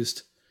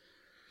Confused.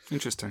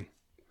 Interesting.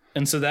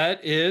 And so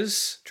that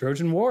is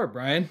Trojan War,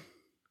 Brian.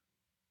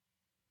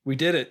 We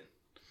did it.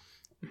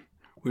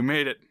 We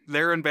made it.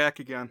 There and back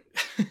again.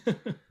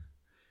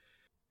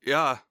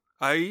 Yeah.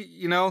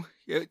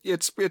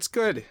 It's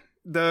good.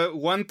 The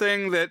one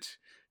thing that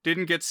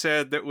didn't get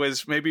said that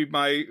was maybe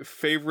my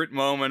favorite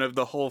moment of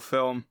the whole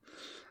film,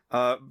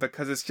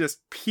 because it's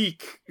just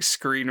peak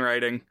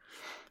screenwriting.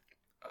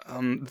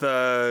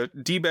 The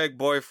D-bag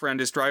boyfriend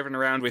is driving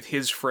around with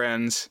his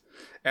friends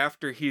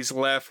after he's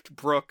left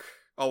Brooke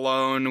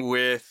alone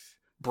with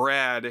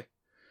Brad,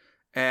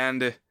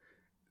 and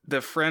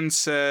the friend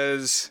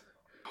says,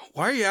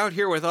 "Why are you out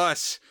here with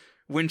us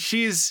when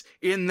she's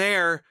in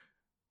there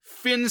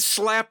fin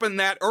slapping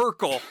that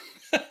Urkel?"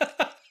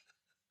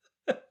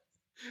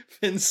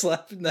 Fin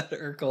slapping that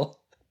Urkel.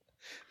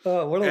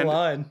 Oh, what a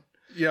line.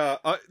 Yeah,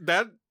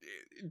 that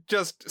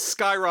just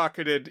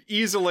skyrocketed,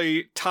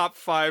 easily top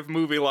 5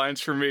 movie lines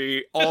for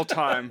me all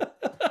time.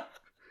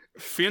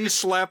 Fin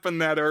slapping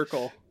that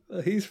Urkel.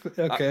 He's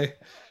okay.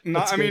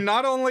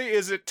 Not only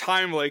is it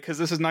timely because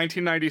this is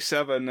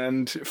 1997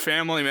 and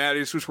Family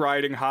Matters was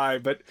riding high,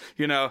 but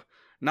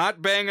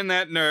not banging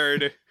that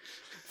nerd,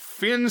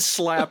 fin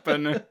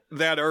slapping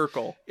that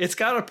Urkel. It's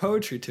got a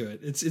poetry to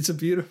it. It's a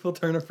beautiful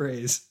turn of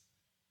phrase.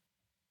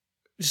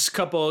 Just a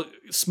couple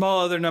small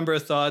other number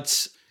of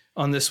thoughts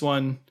on this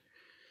one.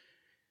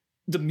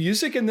 The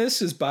music in this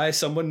is by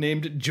someone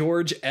named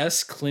George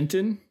S.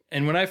 Clinton.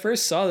 And when I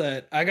first saw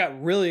that, I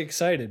got really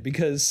excited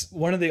because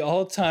one of the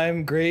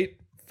all-time great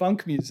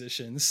funk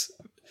musicians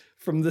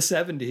from the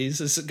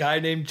 70s is a guy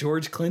named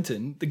George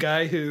Clinton, the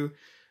guy who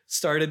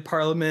started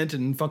Parliament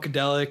and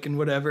Funkadelic and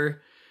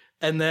whatever.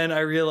 And then I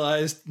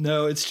realized,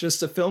 no, it's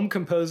just a film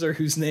composer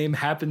whose name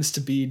happens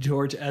to be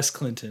George S.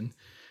 Clinton.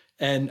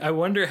 And I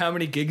wonder how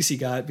many gigs he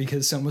got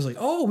because someone was like,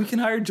 "Oh, we can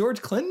hire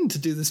George Clinton to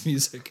do this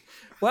music.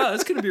 Wow,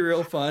 that's going to be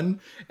real fun."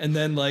 And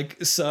then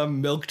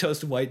some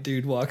milquetoast white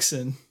dude walks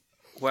in.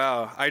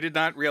 Wow, I did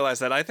not realize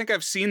that. I think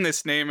I've seen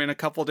this name in a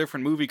couple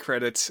different movie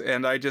credits,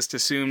 and I just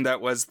assumed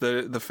that was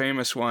the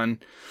famous one.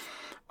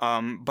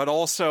 But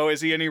also,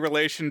 is he any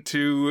relation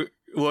to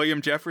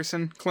William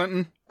Jefferson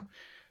Clinton?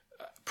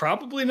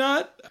 Probably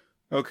not.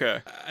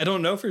 Okay. I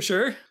don't know for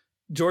sure.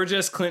 George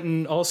S.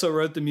 Clinton also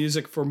wrote the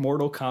music for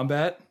Mortal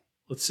Kombat.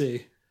 Let's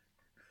see.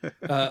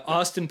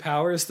 Austin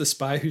Powers, The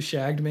Spy Who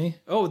Shagged Me.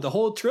 Oh, the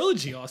whole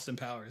trilogy, Austin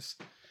Powers.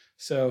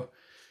 So,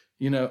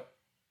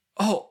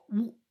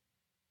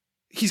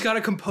 he's got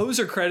a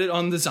composer credit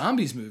on the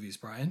Zombies movies,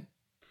 Brian.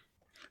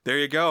 There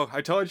you go.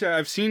 I told you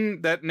I've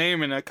seen that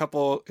name in a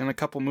couple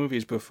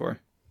movies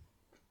before.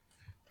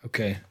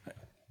 Okay.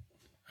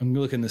 I'm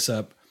looking this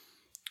up.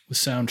 The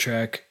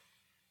soundtrack.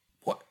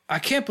 What? I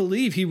can't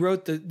believe he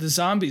wrote the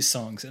Zombies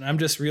songs, and I'm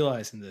just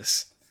realizing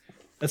this.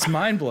 That's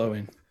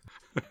mind-blowing.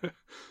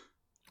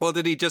 Well,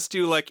 did he just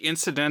do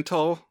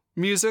incidental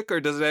music,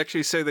 or does it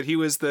actually say that he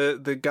was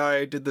the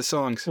guy who did the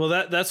songs? Well,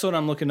 that's what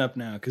I'm looking up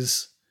now,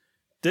 because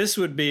this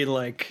would be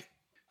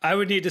I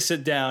would need to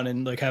sit down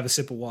and have a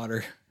sip of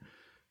water.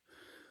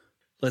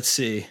 Let's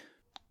see.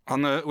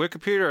 On the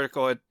Wikipedia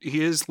article,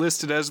 he is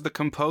listed as the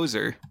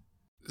composer.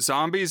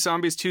 Zombies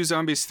 2,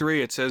 Zombies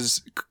 3, it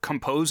says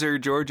composer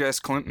George S.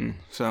 Clinton,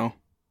 so...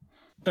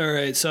 All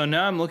right, so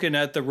now I'm looking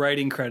at the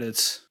writing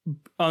credits.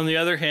 On the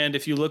other hand,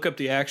 if you look up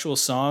the actual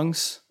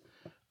songs,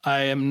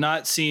 I am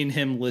not seeing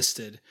him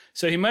listed.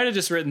 So he might have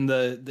just written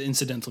the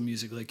incidental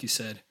music, like you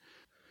said.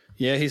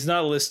 Yeah, he's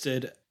not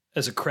listed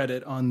as a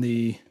credit on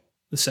the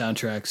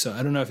soundtrack, so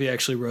I don't know if he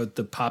actually wrote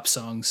the pop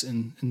songs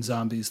in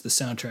Zombies, the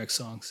soundtrack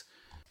songs.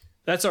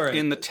 That's all right.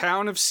 In the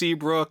town of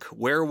Seabrook,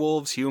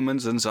 werewolves,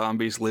 humans, and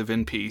zombies live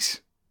in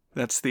peace.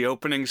 That's the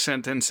opening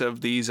sentence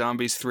of the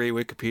Zombies 3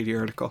 Wikipedia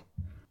article.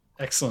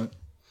 Excellent.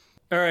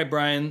 All right,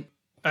 Brian.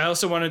 I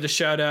also wanted to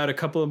shout out a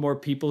couple of more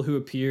people who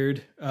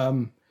appeared.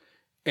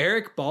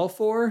 Eric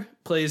Balfour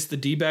plays the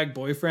D-bag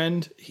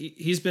boyfriend.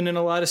 He's been in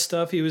a lot of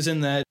stuff. He was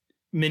in that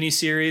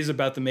miniseries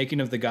about the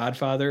making of The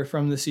Godfather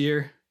from this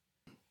year.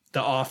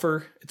 The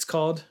Offer, it's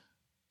called.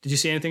 Did you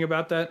see anything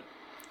about that?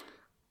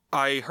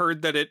 I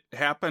heard that it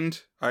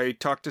happened. I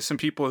talked to some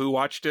people who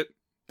watched it.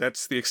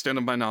 That's the extent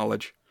of my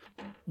knowledge.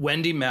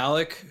 Wendy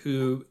Malick,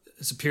 who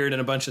has appeared in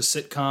a bunch of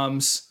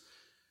sitcoms.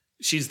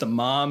 She's the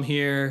mom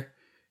here.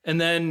 And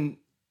then,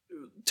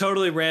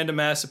 totally random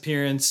ass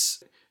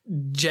appearance,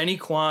 Jenny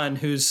Kwan,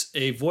 who's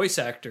a voice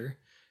actor.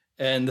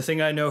 And the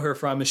thing I know her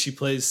from is she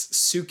plays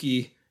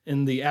Suki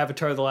in the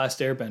Avatar: The Last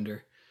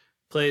Airbender.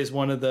 Plays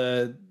one of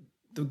the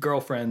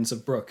girlfriends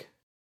of Brooke.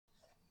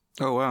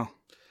 Oh, wow.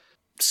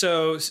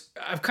 So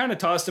I've kind of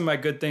tossed in my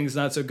good things,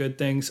 not so good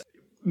things.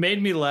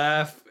 Made me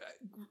laugh.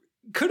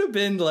 Could have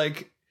been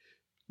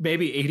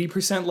maybe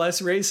 80%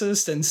 less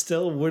racist and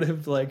still would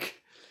have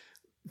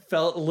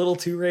felt a little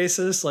too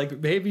racist. Like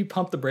maybe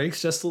pump the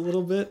brakes just a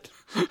little bit.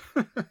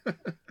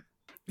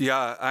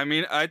 Yeah, I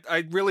mean,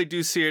 I really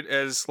do see it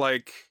as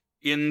like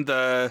in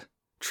the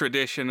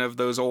tradition of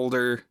those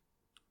older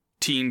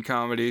teen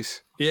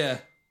comedies. Yeah.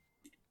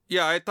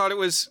 Yeah, I thought it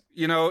was,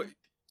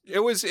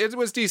 it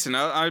was decent.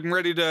 I'm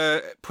ready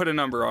to put a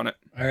number on it.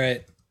 All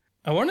right.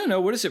 I want to know,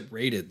 what is it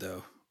rated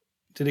though?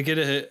 Did it get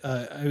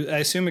I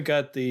assume it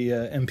got the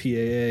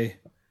MPAA.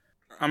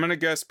 I'm going to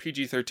guess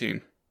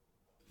PG-13.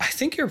 I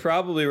think you're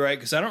probably right,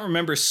 because I don't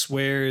remember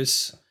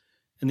swears,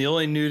 and the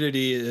only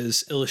nudity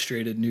is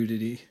illustrated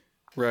nudity.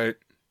 Right.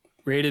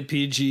 Rated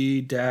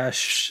PG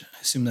dash,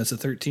 I assume that's a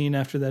 13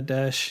 after that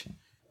dash.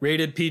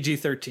 Rated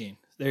PG-13.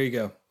 There you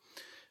go.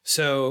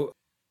 So,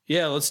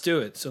 yeah, let's do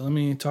it. So let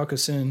me talk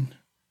us in.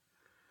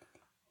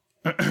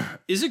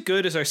 Is It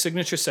Good is our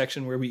signature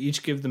section where we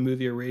each give the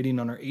movie a rating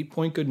on our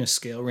 8-point goodness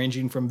scale,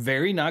 ranging from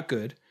very not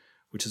good,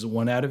 which is a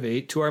 1 out of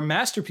 8, to our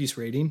masterpiece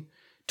rating,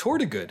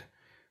 toward a good,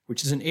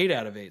 which is an 8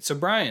 out of 8. So,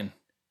 Brian,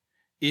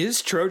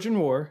 is Trojan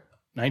War,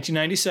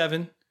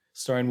 1997,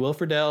 starring Will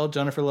Friedle,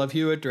 Jennifer Love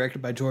Hewitt,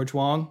 directed by George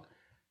Wong,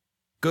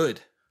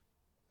 good?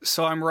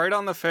 So I'm right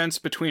on the fence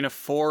between a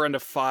 4 and a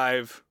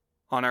 5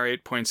 on our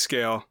 8-point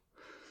scale.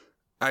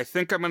 I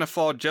think I'm going to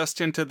fall just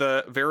into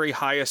the very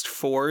highest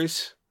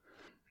 4s.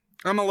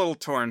 I'm a little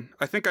torn.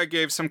 I think I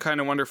gave Some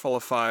Kind of Wonderful a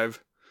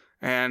 5,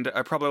 and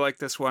I probably like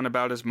this one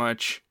about as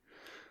much.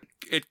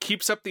 It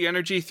keeps up the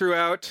energy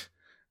throughout.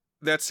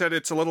 That said,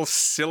 it's a little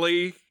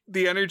silly,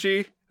 the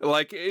energy.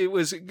 Like,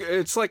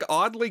 it's like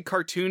oddly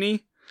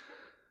cartoony,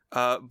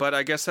 but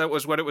I guess that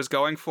was what it was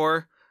going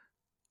for.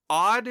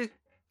 Odd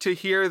to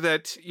hear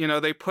that,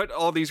 they put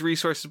all these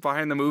resources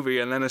behind the movie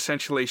and then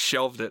essentially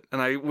shelved it.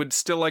 And I would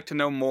still like to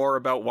know more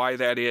about why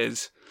that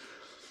is.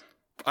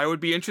 I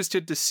would be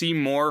interested to see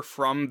more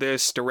from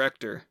this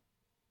director.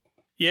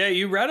 Yeah,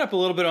 you read up a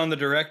little bit on the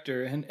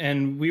director,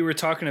 and we were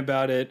talking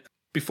about it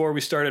before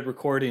we started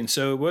recording.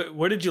 So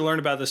what did you learn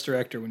about this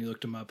director when you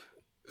looked him up?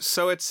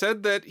 So it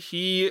said that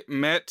he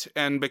met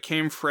and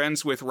became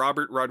friends with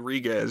Robert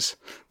Rodriguez.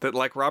 That,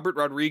 like, Robert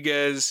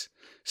Rodriguez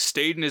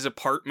stayed in his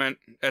apartment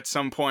at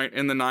some point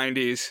in the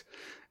 90s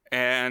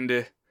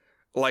and,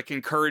 like,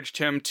 encouraged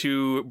him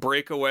to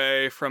break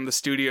away from the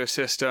studio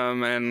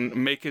system and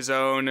make his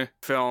own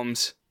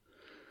films.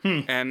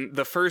 And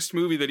the first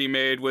movie that he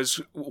made was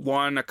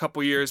one a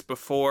couple years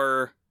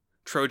before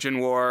Trojan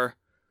War,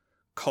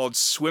 called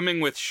Swimming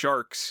with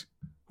Sharks,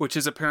 which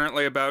is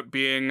apparently about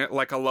being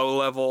like a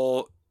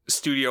low-level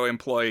studio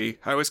employee.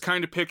 I was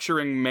kind of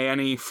picturing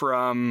Manny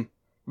from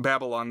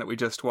Babylon that we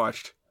just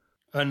watched.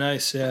 Oh,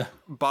 nice, yeah.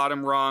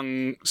 Bottom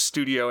rung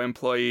studio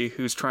employee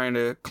who's trying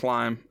to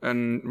climb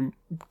and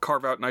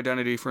carve out an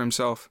identity for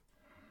himself.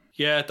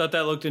 Yeah, I thought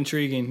that looked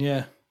intriguing,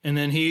 yeah. And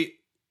then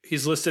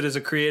he's listed as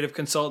a creative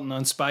consultant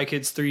on Spy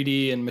Kids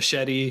 3D and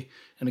Machete,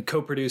 and a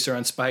co-producer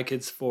on Spy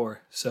Kids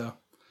 4, so...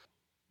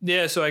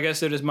 Yeah, so I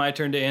guess it is my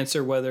turn to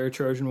answer whether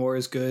Trojan War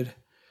is good.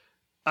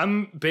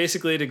 I'm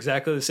basically at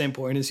exactly the same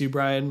point as you,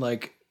 Brian.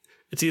 Like,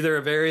 it's either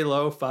a very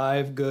low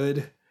 5,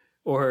 good,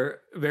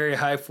 or very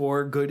high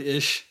 4,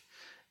 good-ish.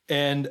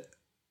 And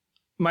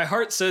my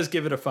heart says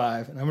give it a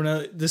 5.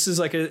 And this is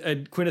like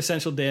a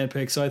quintessential Dan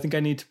pick, so I think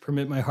I need to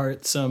permit my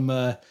heart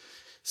some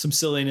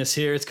silliness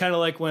here. It's kind of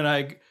like when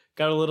I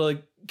got a little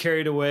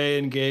carried away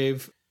and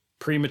gave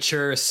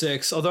Premature a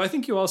 6, although I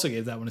think you also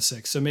gave that one a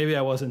 6, so maybe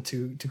I wasn't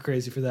too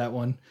crazy for that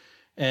one.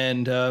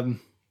 And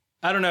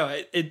I don't know,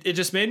 it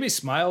just made me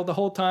smile the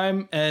whole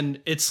time,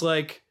 and it's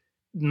like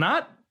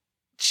not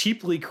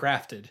cheaply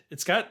crafted.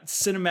 It's got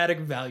cinematic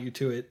value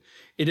to it.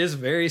 It is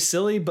very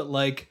silly, but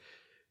like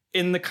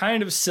in the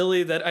kind of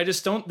silly that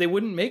they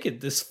wouldn't make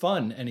it this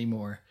fun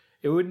anymore.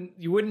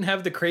 You wouldn't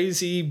have the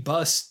crazy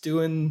bus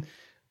doing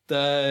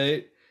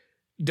the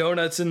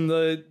donuts in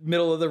the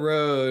middle of the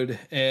road,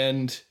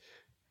 and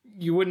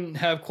you wouldn't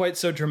have quite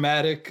so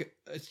dramatic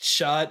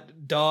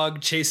shot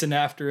dog chasing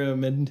after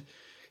him and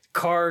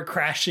car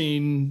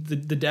crashing the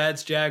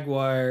dad's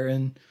Jaguar.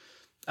 And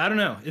I don't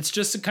know. It's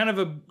just a kind of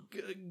a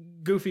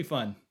goofy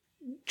fun.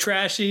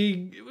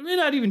 Trashy. I mean,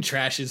 not even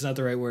trashy is not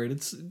the right word.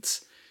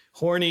 It's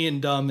horny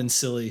and dumb and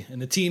silly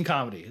and a teen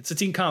comedy. It's a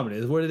teen comedy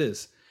is what it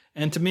is.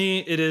 And to me,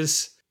 it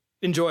is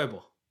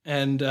enjoyable.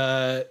 And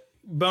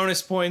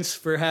bonus points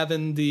for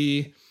having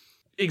the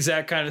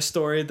exact kind of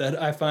story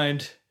that I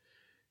find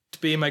to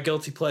be my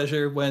guilty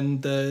pleasure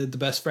when the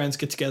best friends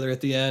get together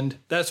at the end.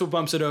 That's what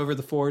bumps it over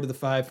the 4 to the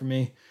 5 for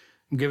me.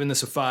 I'm giving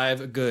this a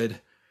 5, a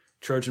good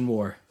Trojan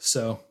War.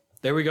 So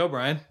there we go,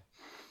 Brian.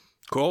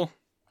 Cool.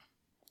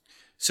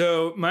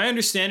 So my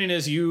understanding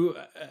is you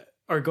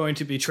are going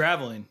to be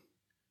traveling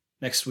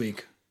next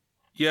week.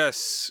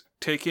 Yes,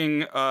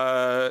 taking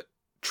a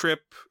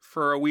trip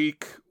for a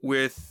week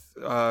with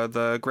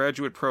the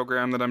graduate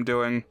program that I'm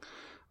doing.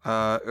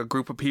 A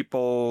group of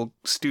people,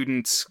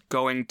 students,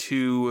 going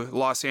to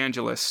Los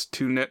Angeles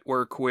to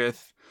network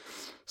with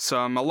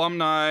some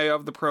alumni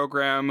of the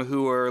program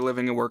who are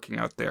living and working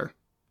out there.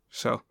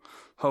 So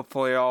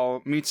hopefully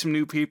I'll meet some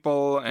new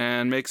people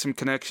and make some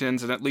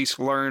connections and at least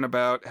learn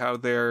about how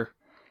their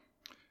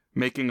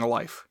making a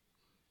life.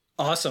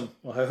 Awesome.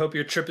 Well, I hope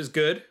your trip is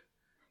good.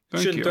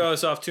 Thank Shouldn't you. throw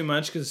us off too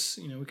much because,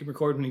 we can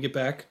record when you get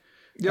back.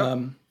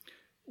 Yep.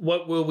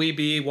 What will we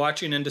be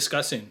watching and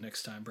discussing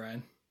next time,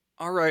 Brian?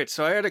 All right,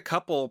 so I had a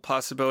couple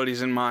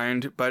possibilities in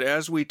mind, but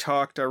as we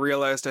talked, I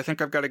realized I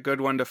think I've got a good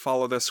one to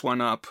follow this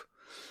one up.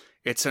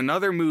 It's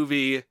another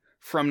movie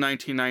from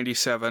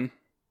 1997.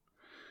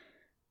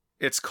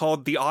 It's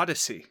called The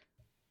Odyssey.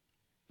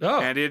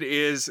 Oh. And it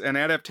is an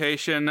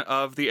adaptation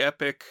of the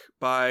epic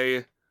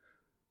by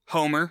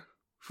Homer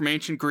from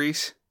ancient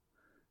Greece,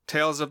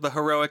 Tales of the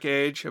Heroic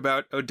Age,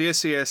 about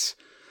Odysseus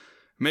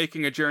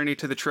making a journey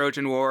to the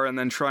Trojan War and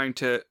then trying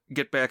to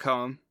get back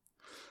home.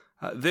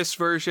 This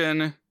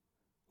version,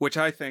 which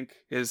I think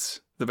is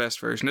the best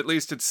version, at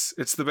least it's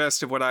the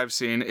best of what I've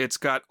seen, it's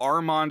got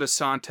Armand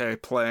Assante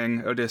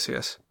playing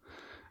Odysseus.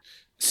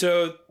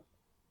 So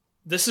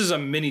this is a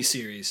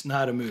mini-series,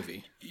 not a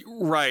movie.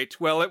 Right.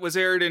 Well, it was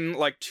aired in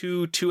like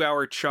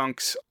two-hour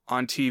chunks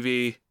on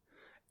TV,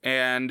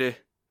 and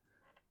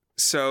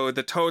so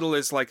the total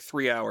is like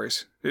 3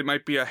 hours. It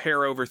might be a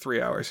hair over 3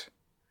 hours.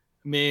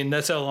 I mean,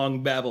 that's how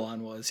long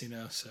Babylon was,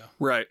 so.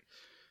 Right.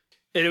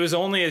 It was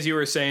only as you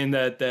were saying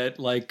that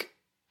like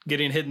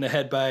getting hit in the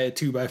head by a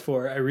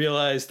 2x4, I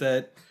realized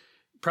that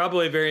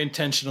probably very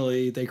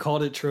intentionally they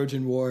called it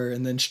Trojan War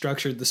and then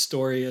structured the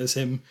story as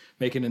him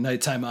making a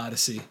nighttime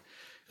odyssey. I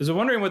was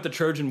wondering what the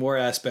Trojan War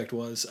aspect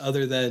was,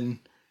 other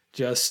than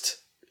just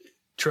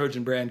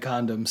Trojan brand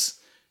condoms.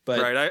 But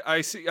right,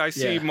 I see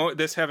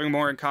this having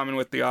more in common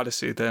with the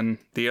Odyssey than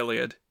the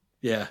Iliad.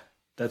 Yeah,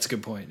 that's a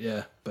good point.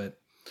 Yeah, but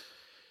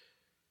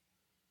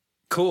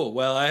cool.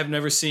 Well, I have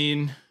never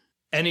seen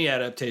any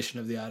adaptation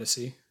of the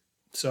Odyssey,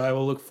 so I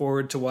will look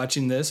forward to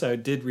watching this. I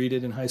did read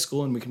it in high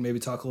school, and we can maybe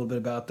talk a little bit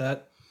about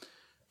that.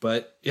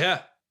 But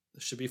yeah,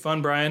 this should be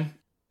fun, Brian.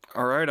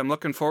 All right, I'm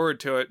looking forward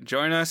to it.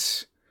 Join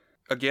us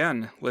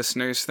again,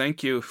 listeners.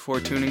 Thank you for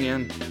tuning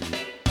in.